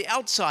crowd on the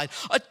outside,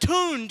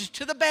 attuned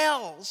to the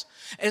bells.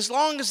 As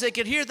long as they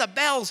could hear the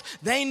bells,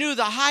 they knew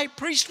the high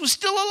priest was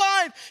still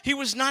alive. He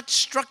was not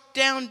struck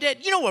down dead.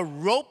 You know, a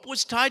rope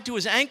was tied to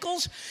his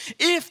ankles.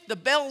 If the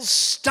bells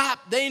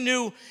stopped, they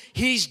knew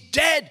he's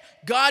dead.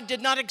 God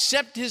did not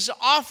accept his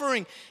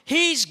offering.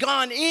 He's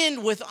gone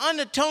in with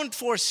unatoned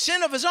for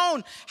sin of his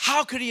own.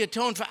 How could he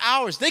atone for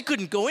ours? They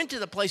couldn't go into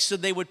the place, so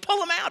they would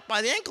pull him out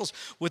by the ankles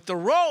with the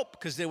rope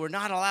because they were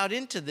not allowed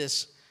into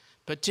this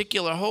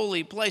particular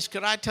holy place.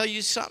 Could I tell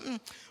you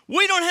something?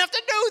 We don't have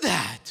to do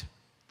that.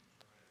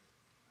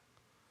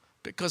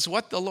 Because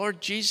what the Lord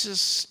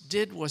Jesus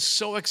did was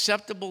so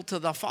acceptable to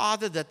the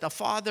Father that the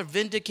Father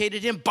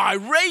vindicated him by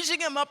raising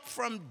him up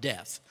from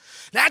death.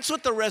 That's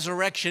what the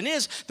resurrection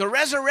is. The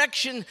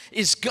resurrection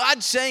is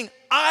God saying,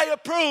 I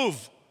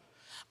approve.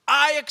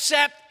 I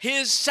accept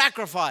his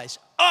sacrifice.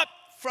 Up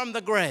from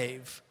the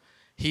grave,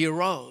 he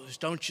arose.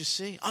 Don't you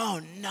see?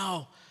 Oh,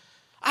 no.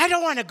 I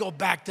don't want to go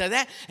back to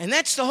that. And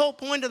that's the whole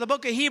point of the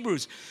book of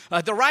Hebrews.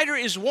 The writer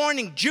is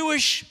warning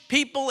Jewish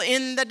people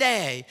in the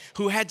day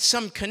who had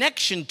some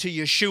connection to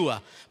Yeshua,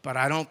 but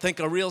I don't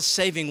think a real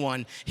saving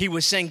one. He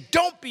was saying,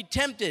 don't be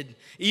tempted,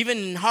 even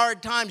in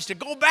hard times, to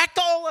go back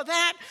to all of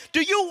that.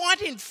 Do you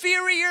want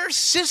inferior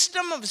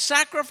system of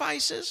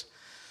sacrifices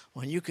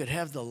when you could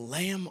have the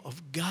Lamb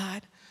of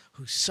God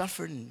who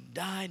suffered and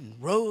died and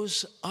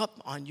rose up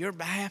on your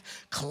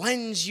behalf,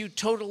 cleanse you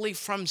totally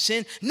from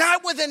sin,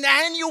 not with an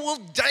annual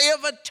day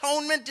of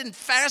atonement and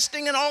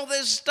fasting and all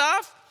this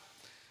stuff,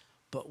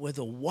 but with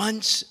a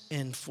once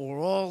and for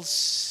all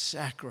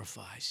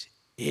sacrifice.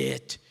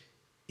 It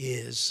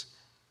is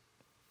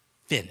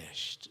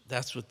finished.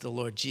 That's what the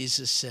Lord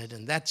Jesus said,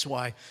 and that's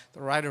why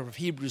the writer of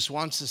Hebrews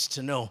wants us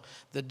to know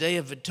the Day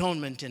of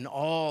Atonement and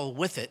all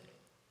with it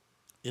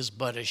is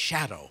but a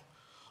shadow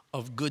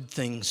of good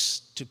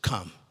things to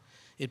come.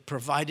 It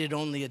provided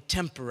only a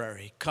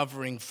temporary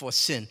covering for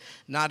sin,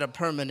 not a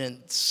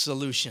permanent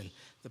solution.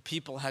 The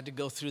people had to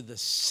go through the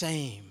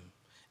same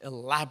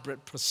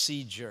elaborate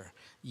procedure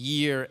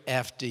year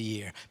after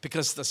year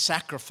because the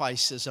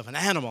sacrifices of an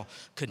animal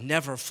could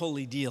never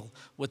fully deal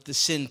with the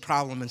sin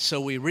problem. And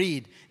so we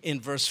read in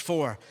verse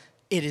 4,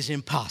 it is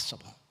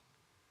impossible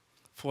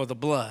for the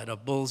blood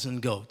of bulls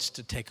and goats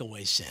to take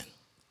away sin.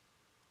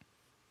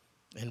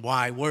 And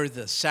why were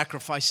the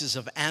sacrifices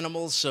of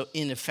animals so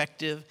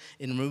ineffective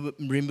in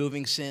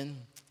removing sin?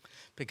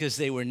 Because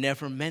they were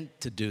never meant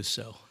to do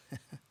so.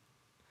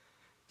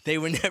 They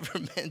were never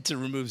meant to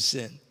remove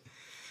sin.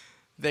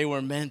 They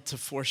were meant to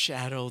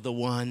foreshadow the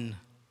one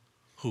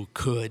who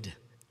could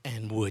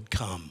and would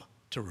come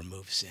to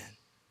remove sin.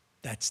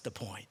 That's the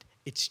point.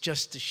 It's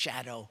just a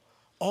shadow.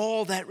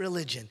 All that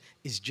religion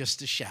is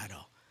just a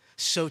shadow.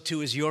 So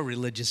too is your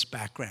religious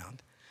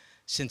background.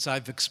 Since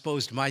I've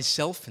exposed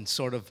myself and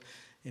sort of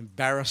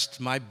embarrassed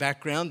my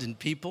background in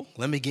people,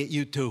 let me get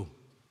you too.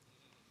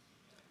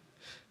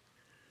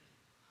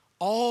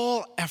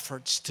 All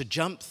efforts to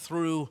jump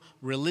through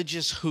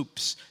religious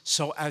hoops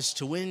so as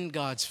to win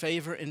God's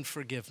favor and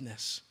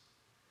forgiveness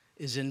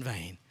is in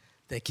vain.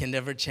 They can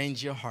never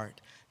change your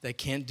heart. They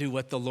can't do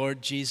what the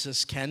Lord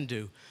Jesus can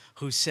do,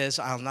 who says,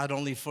 I'll not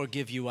only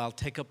forgive you, I'll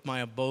take up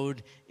my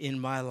abode in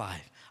my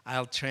life.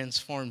 I'll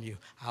transform you.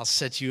 I'll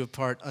set you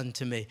apart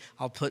unto me.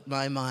 I'll put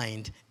my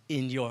mind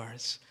in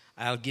yours.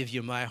 I'll give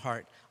you my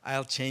heart.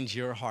 I'll change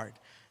your heart.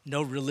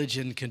 No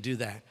religion can do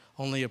that.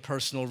 Only a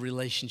personal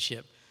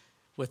relationship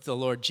with the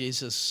Lord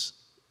Jesus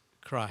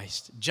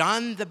Christ.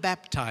 John the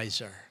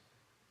Baptizer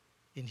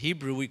In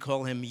Hebrew, we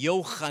call him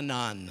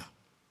Yochanan.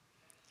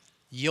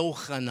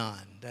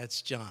 Yochanan,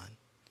 that's John.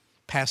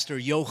 Pastor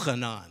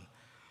Yochanan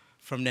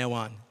from now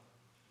on.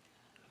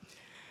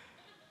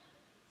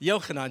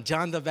 Yochanan,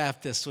 John the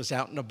Baptist, was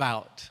out and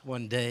about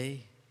one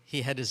day.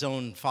 He had his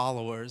own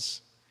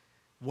followers.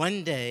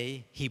 One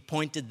day, he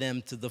pointed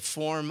them to the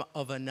form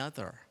of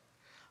another,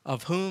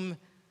 of whom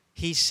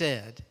he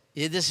said,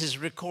 this is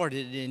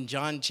recorded in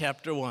John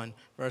chapter 1,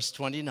 verse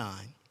 29,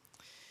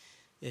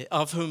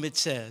 of whom it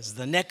says,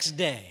 the next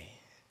day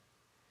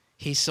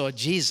he saw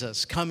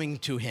Jesus coming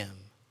to him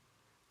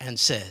and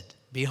said,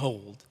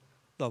 behold,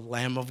 the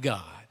Lamb of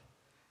God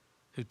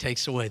who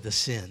takes away the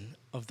sin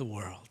of the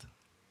world.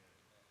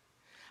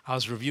 I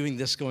was reviewing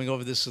this, going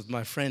over this with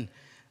my friend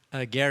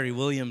Gary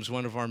Williams,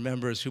 one of our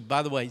members, who,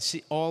 by the way,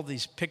 see all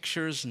these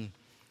pictures and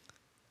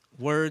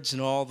words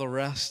and all the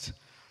rest?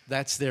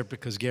 That's there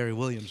because Gary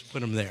Williams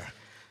put them there.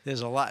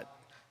 There's a lot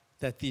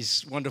that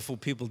these wonderful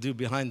people do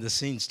behind the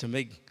scenes to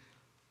make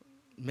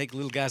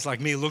little guys like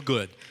me look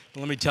good.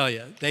 But let me tell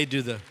you, they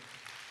do the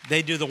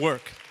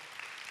work.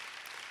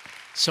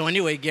 So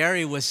anyway,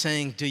 Gary was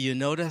saying, do you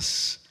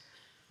notice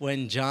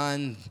when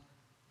John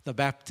the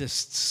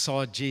Baptist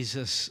saw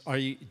Jesus,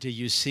 do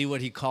you see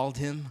what he called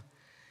him?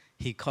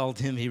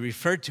 He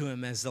referred to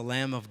him as the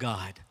Lamb of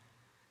God.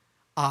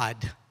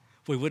 Odd.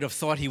 We would have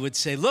thought he would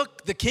say,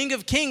 look, the King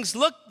of Kings,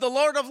 look, the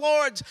Lord of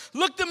Lords,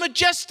 look, the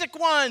majestic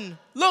one,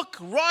 look,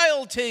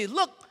 royalty,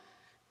 look,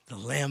 the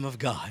Lamb of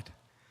God.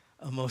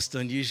 A most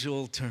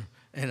unusual term.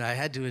 And I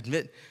had to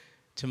admit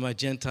to my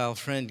Gentile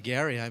friend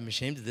Gary, I'm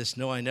ashamed of this,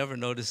 no, I never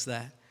noticed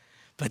that.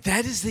 But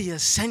that is the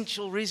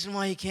essential reason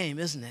why he came,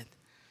 isn't it?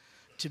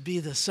 To be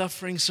the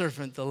suffering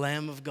servant, the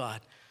Lamb of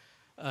God,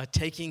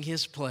 taking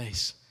his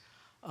place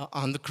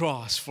on the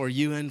cross for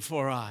you and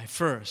for I.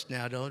 First,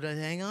 now don't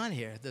hang on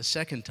here. The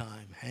second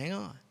time, hang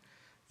on.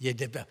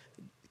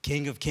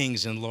 King of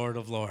Kings and Lord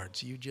of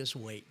Lords. You just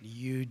wait.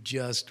 You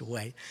just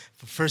wait.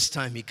 The first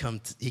time he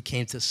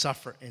came to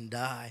suffer and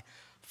die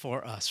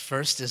for us.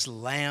 First as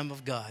Lamb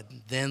of God,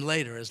 then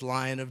later as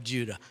Lion of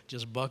Judah.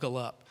 Just buckle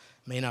up.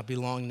 May not be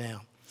long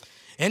now.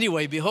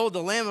 Anyway, behold,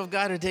 the Lamb of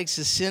God who takes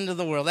the sin of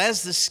the world.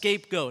 As the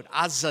scapegoat,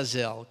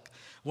 Azazel,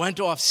 went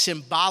off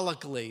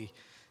symbolically,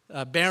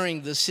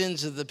 bearing the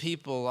sins of the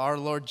people, our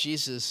Lord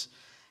Jesus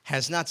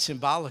has not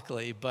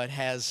symbolically, but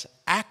has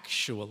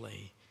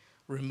actually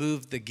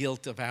removed the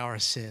guilt of our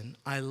sin.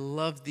 I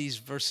love these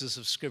verses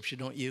of Scripture,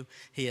 don't you?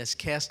 He has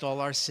cast all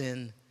our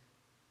sin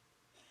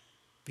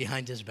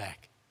behind his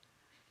back.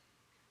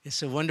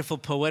 It's a wonderful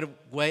poetic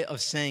way of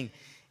saying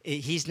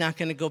he's not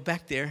going to go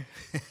back there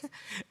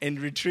and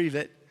retrieve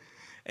it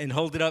and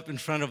hold it up in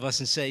front of us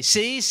and say,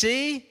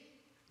 see?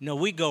 No,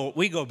 we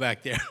go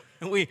back there.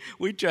 we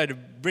try to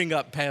bring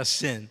up past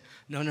sin.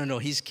 No,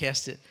 he's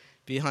cast it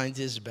behind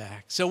his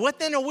back. So what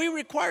then are we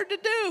required to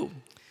do?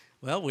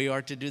 Well, we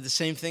are to do the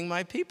same thing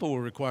my people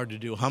were required to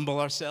do. Humble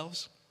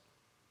ourselves.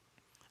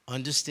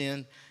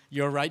 Understand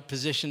your right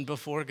position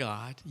before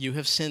God. You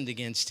have sinned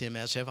against him,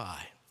 as have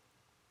I.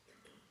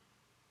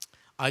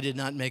 I did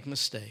not make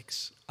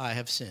mistakes. I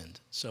have sinned.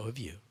 So have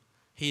you.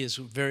 He is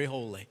very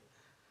holy.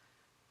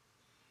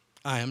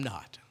 I am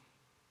not.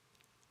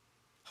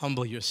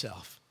 Humble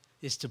yourself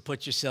is to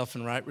put yourself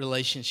in right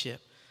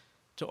relationship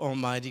to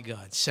Almighty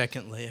God.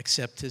 Secondly,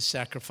 accept his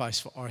sacrifice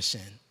for our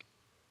sin.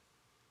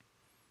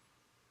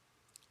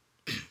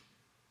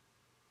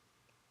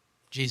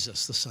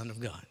 Jesus, the Son of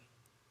God.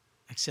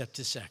 Accept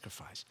his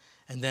sacrifice.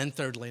 And then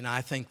thirdly, and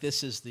I think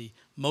this is the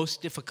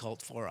most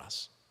difficult for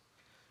us,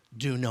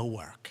 do no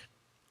work.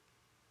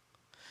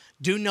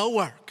 Do no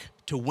work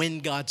to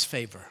win God's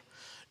favor.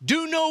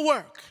 Do no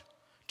work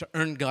to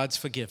earn God's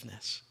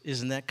forgiveness.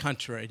 Isn't that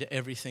contrary to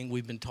everything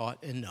we've been taught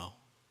and know?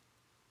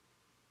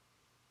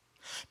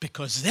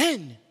 Because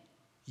then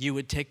you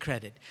would take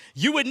credit.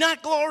 You would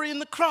not glory in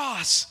the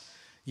cross.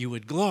 You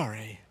would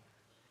glory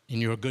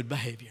in your good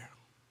behavior.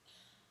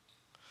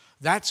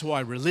 That's why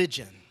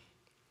religion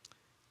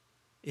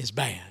is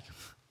bad.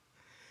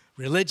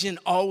 Religion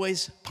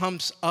always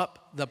pumps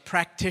up the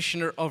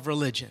practitioner of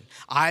religion.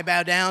 I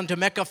bow down to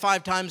Mecca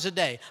 5 times a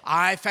day.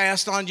 I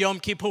fast on Yom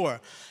Kippur.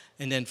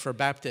 And then for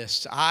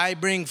Baptists, I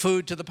bring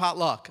food to the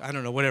potluck. I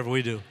don't know, whatever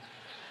we do.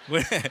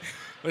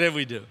 Whatever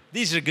we do.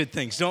 These are good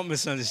things. Don't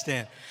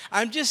misunderstand.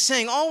 I'm just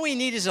saying all we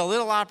need is a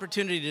little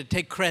opportunity to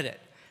take credit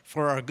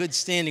for our good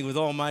standing with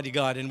Almighty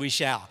God, and we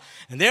shall.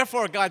 And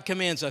therefore, God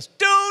commands us,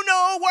 do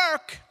no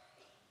work,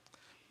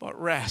 but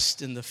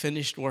rest in the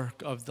finished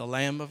work of the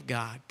Lamb of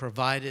God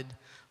provided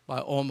by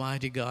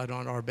Almighty God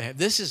on our behalf.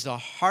 This is the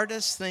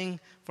hardest thing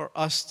for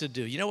us to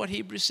do. You know what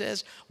Hebrews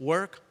says?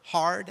 Work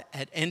hard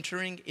at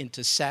entering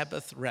into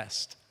Sabbath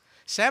rest.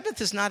 Sabbath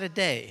is not a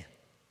day.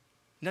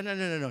 No,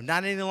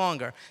 not any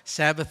longer.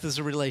 Sabbath is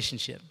a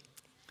relationship.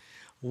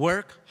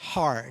 Work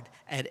hard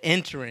at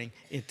entering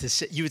into,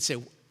 you would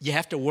say, you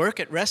have to work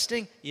at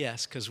resting?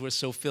 Yes, because we're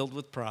so filled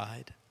with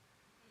pride.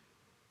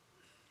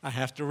 I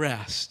have to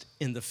rest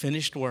in the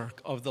finished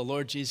work of the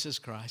Lord Jesus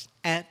Christ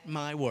at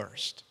my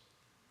worst.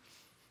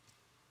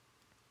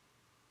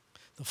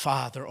 The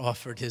Father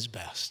offered his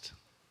best.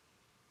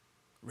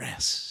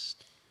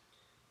 Rest.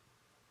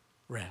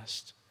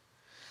 Rest.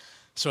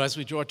 So as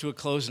we draw to a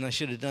close, and I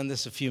should have done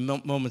this a few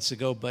moments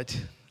ago, but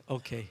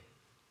okay.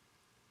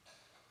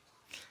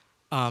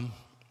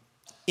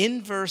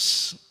 In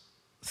verse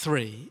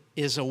 3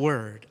 is a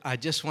word I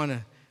just want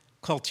to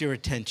call to your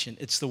attention.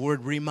 It's the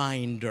word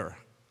reminder.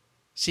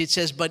 See, it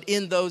says, but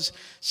in those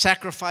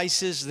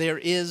sacrifices there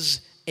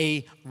is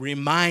a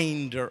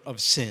reminder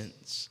of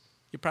sins.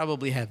 You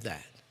probably have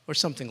that, or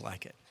something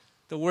like it.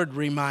 The word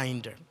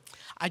reminder.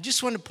 I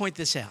just want to point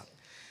this out.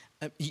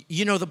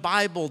 You know, the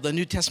Bible, the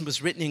New Testament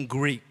was written in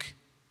Greek.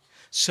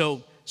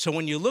 So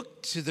when you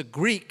look to the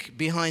Greek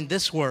behind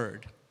this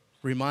word,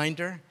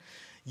 reminder,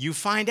 you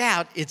find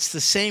out it's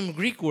the same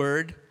Greek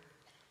word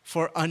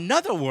for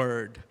another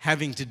word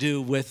having to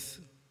do with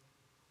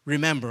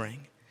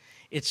remembering.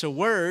 It's a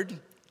word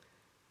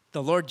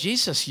the Lord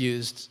Jesus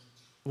used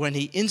when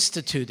he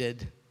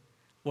instituted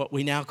what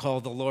we now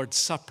call the Lord's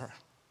Supper.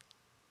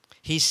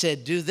 He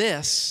said, do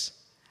this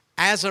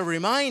as a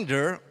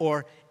reminder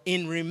or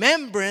in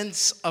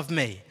remembrance of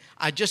me.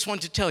 I just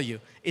want to tell you,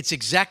 it's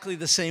exactly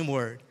the same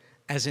word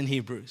as in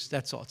Hebrews.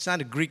 That's all. It's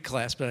not a Greek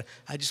class, but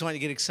I just want to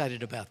get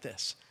excited about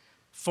this.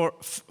 For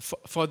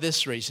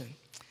this reason,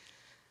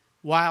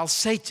 while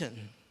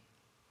Satan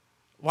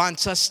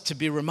wants us to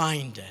be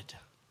reminded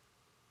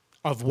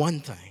of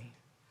one thing,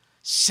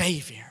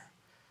 Savior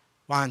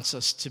wants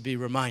us to be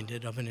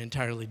reminded of an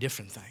entirely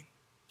different thing.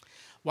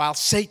 While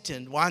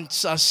Satan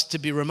wants us to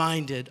be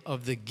reminded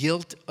of the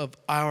guilt of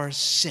our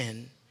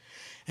sin,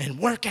 and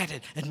work at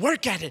it, and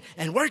work at it,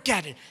 and work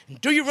at it,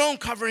 and do your own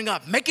covering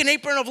up, make an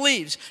apron of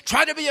leaves,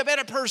 try to be a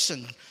better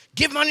person,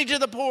 give money to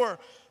the poor,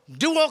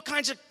 do all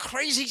kinds of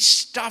crazy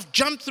stuff,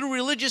 jump through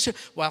religious,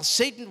 while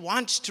Satan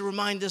wants to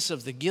remind us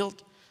of the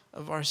guilt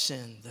of our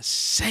sin. The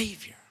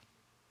Savior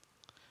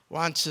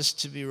wants us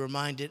to be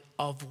reminded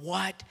of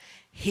what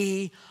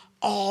he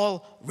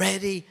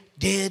already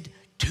did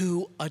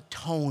to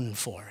atone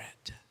for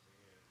it.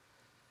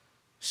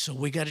 So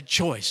we got a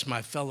choice,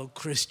 my fellow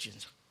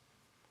Christians.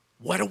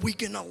 What are we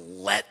going to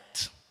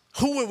let,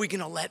 who are we going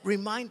to let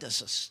remind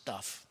us of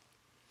stuff?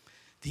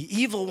 The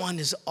evil one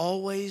is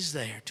always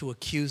there to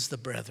accuse the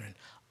brethren.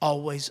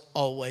 Always,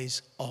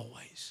 always,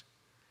 always.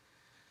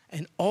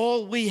 And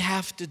all we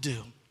have to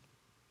do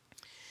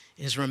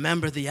is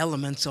remember the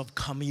elements of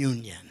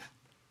communion,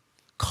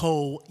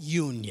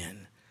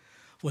 co-union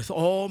with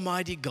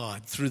Almighty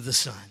God through the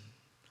Son.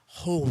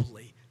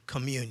 Holy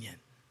communion.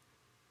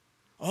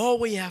 All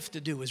we have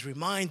to do is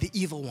remind the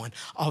evil one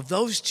of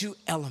those two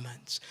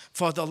elements.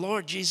 For the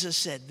Lord Jesus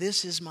said,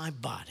 this is my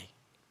body,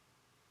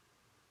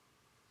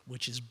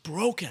 which is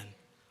broken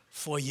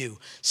for you.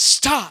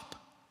 Stop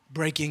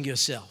breaking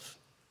yourself.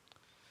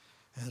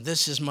 And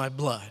this is my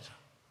blood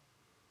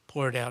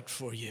poured out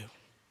for you.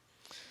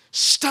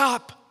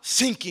 Stop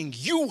thinking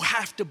you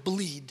have to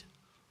bleed.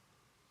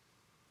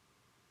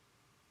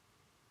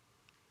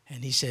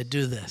 And he said,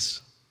 do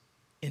this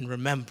in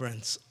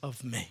remembrance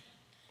of me.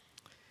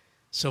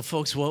 So,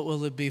 folks, what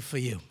will it be for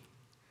you?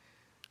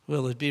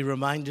 Will it be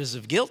reminders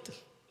of guilt?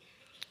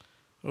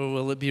 Or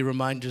will it be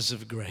reminders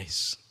of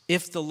grace?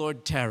 If the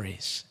Lord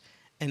tarries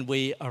and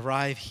we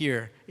arrive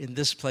here in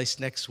this place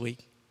next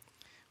week,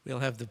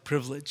 we'll have the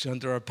privilege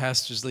under our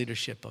pastor's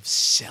leadership of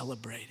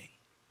celebrating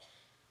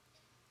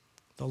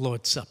the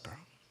Lord's Supper.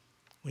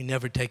 We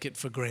never take it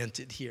for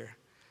granted here.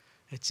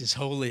 It's as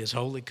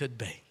holy could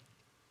be.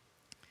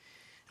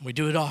 And we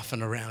do it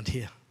often around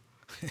here.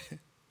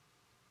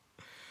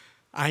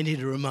 I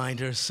need a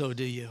reminder, so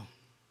do you.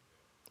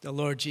 The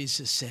Lord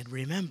Jesus said,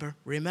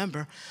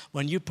 remember,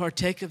 when you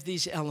partake of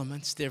these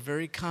elements, they're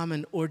very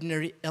common,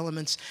 ordinary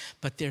elements,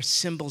 but they're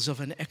symbols of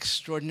an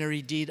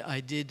extraordinary deed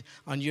I did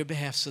on your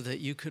behalf so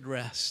that you could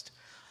rest.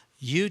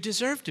 You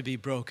deserve to be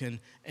broken,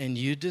 and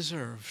you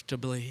deserve to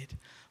bleed,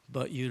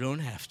 but you don't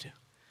have to,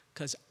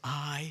 because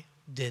I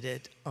did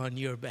it on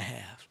your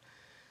behalf.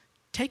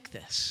 Take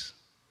this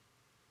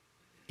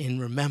in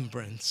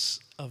remembrance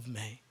of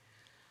me.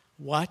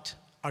 What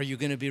are you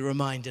going to be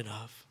reminded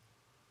of?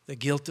 The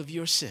guilt of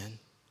your sin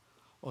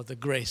or the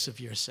grace of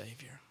your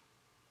Savior?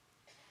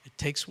 It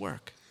takes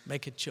work.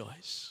 Make a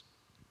choice.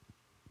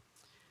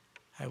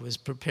 I was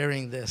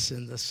preparing this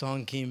and the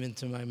song came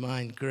into my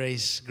mind,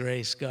 Grace,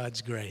 Grace,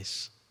 God's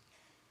grace.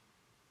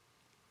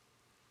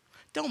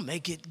 Don't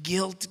make it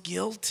guilt.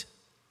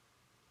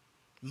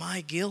 My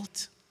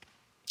guilt.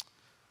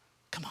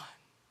 Come on.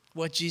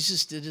 What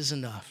Jesus did is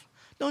enough.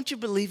 Don't you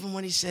believe him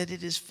when he said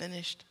it is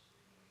finished?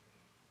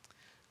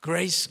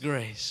 Grace,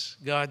 grace,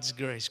 God's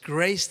grace.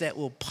 Grace that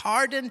will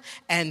pardon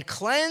and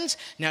cleanse.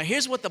 Now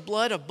here's what the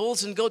blood of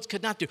bulls and goats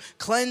could not do.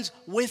 Cleanse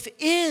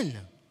within.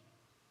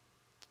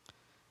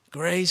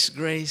 Grace,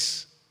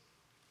 grace,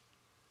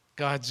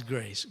 God's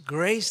grace.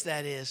 Grace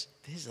that is,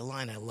 here's the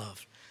line I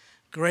love.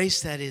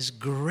 Grace that is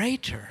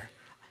greater.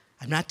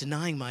 I'm not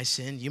denying my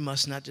sin. You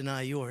must not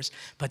deny yours.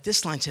 But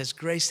this line says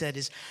grace that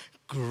is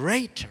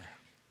greater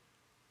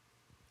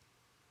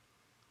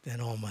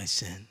than all my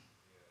sin.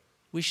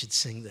 We should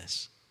sing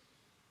this.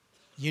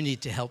 You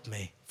need to help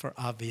me for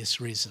obvious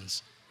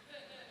reasons.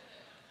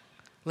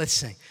 Let's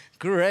sing.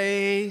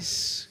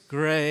 Grace,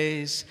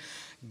 grace,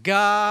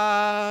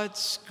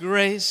 God's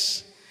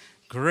grace,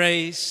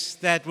 grace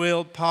that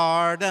will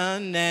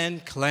pardon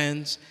and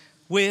cleanse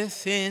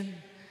within.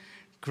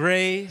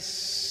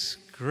 Grace,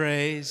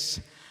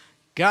 grace,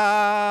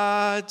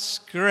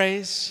 God's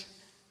grace,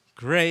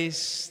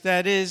 grace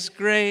that is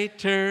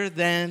greater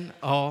than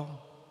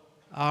all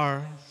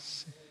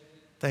ours.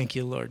 Thank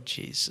you, Lord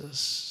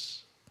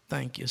Jesus.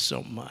 Thank you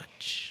so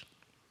much.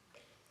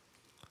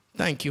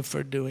 Thank you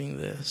for doing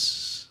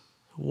this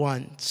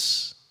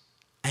once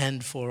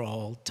and for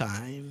all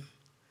time.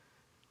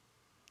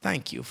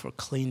 Thank you for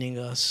cleaning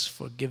us,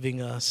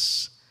 forgiving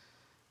us.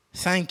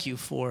 Thank you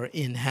for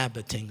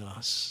inhabiting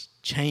us,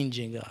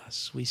 changing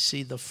us. We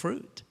see the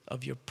fruit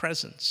of your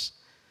presence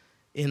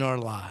in our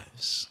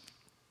lives.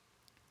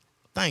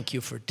 Thank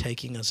you for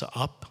taking us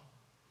up.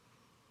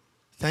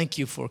 Thank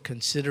you for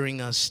considering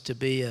us to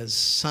be as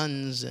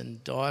sons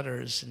and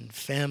daughters and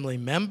family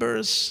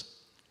members.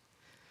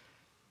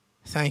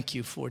 Thank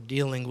you for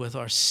dealing with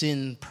our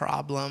sin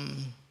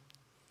problem.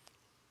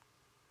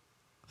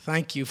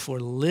 Thank you for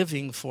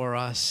living for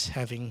us,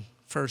 having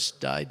first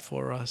died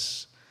for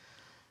us.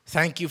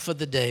 Thank you for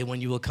the day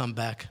when you will come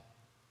back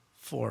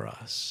for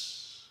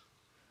us.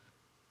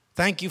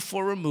 Thank you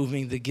for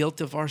removing the guilt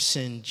of our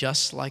sin,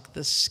 just like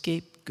the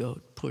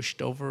scapegoat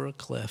pushed over a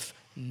cliff,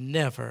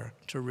 never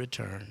to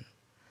return.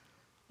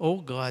 Oh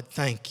God,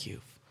 thank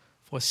you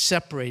for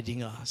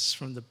separating us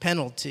from the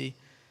penalty,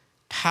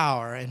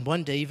 power, and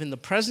one day even the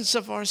presence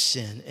of our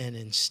sin, and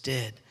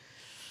instead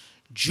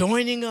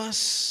joining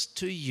us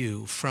to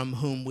you from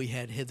whom we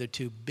had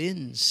hitherto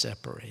been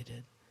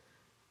separated.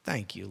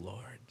 Thank you,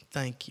 Lord.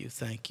 Thank you,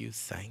 thank you,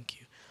 thank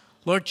you.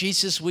 Lord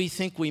Jesus, we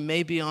think we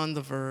may be on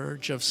the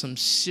verge of some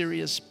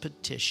serious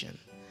petition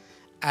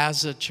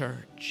as a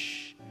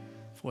church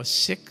for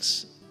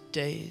 6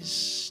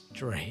 days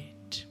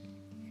straight,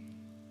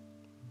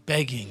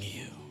 begging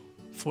you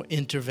for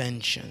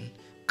intervention,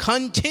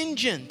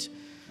 contingent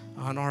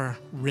on our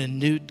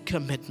renewed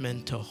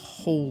commitment to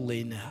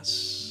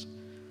holiness.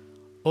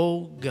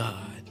 Oh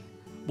God,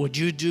 would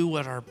you do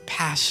what our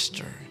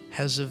pastor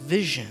has a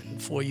vision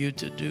for you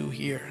to do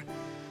here?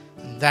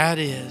 That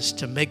is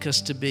to make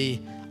us to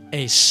be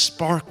a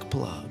spark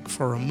plug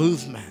for a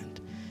movement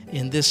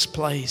in this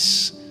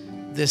place,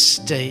 this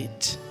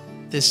state,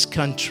 this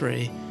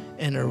country,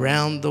 and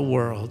around the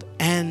world.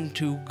 And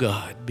to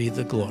God be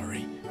the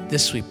glory.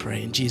 This we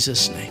pray in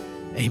Jesus' name.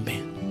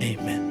 Amen.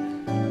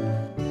 Amen.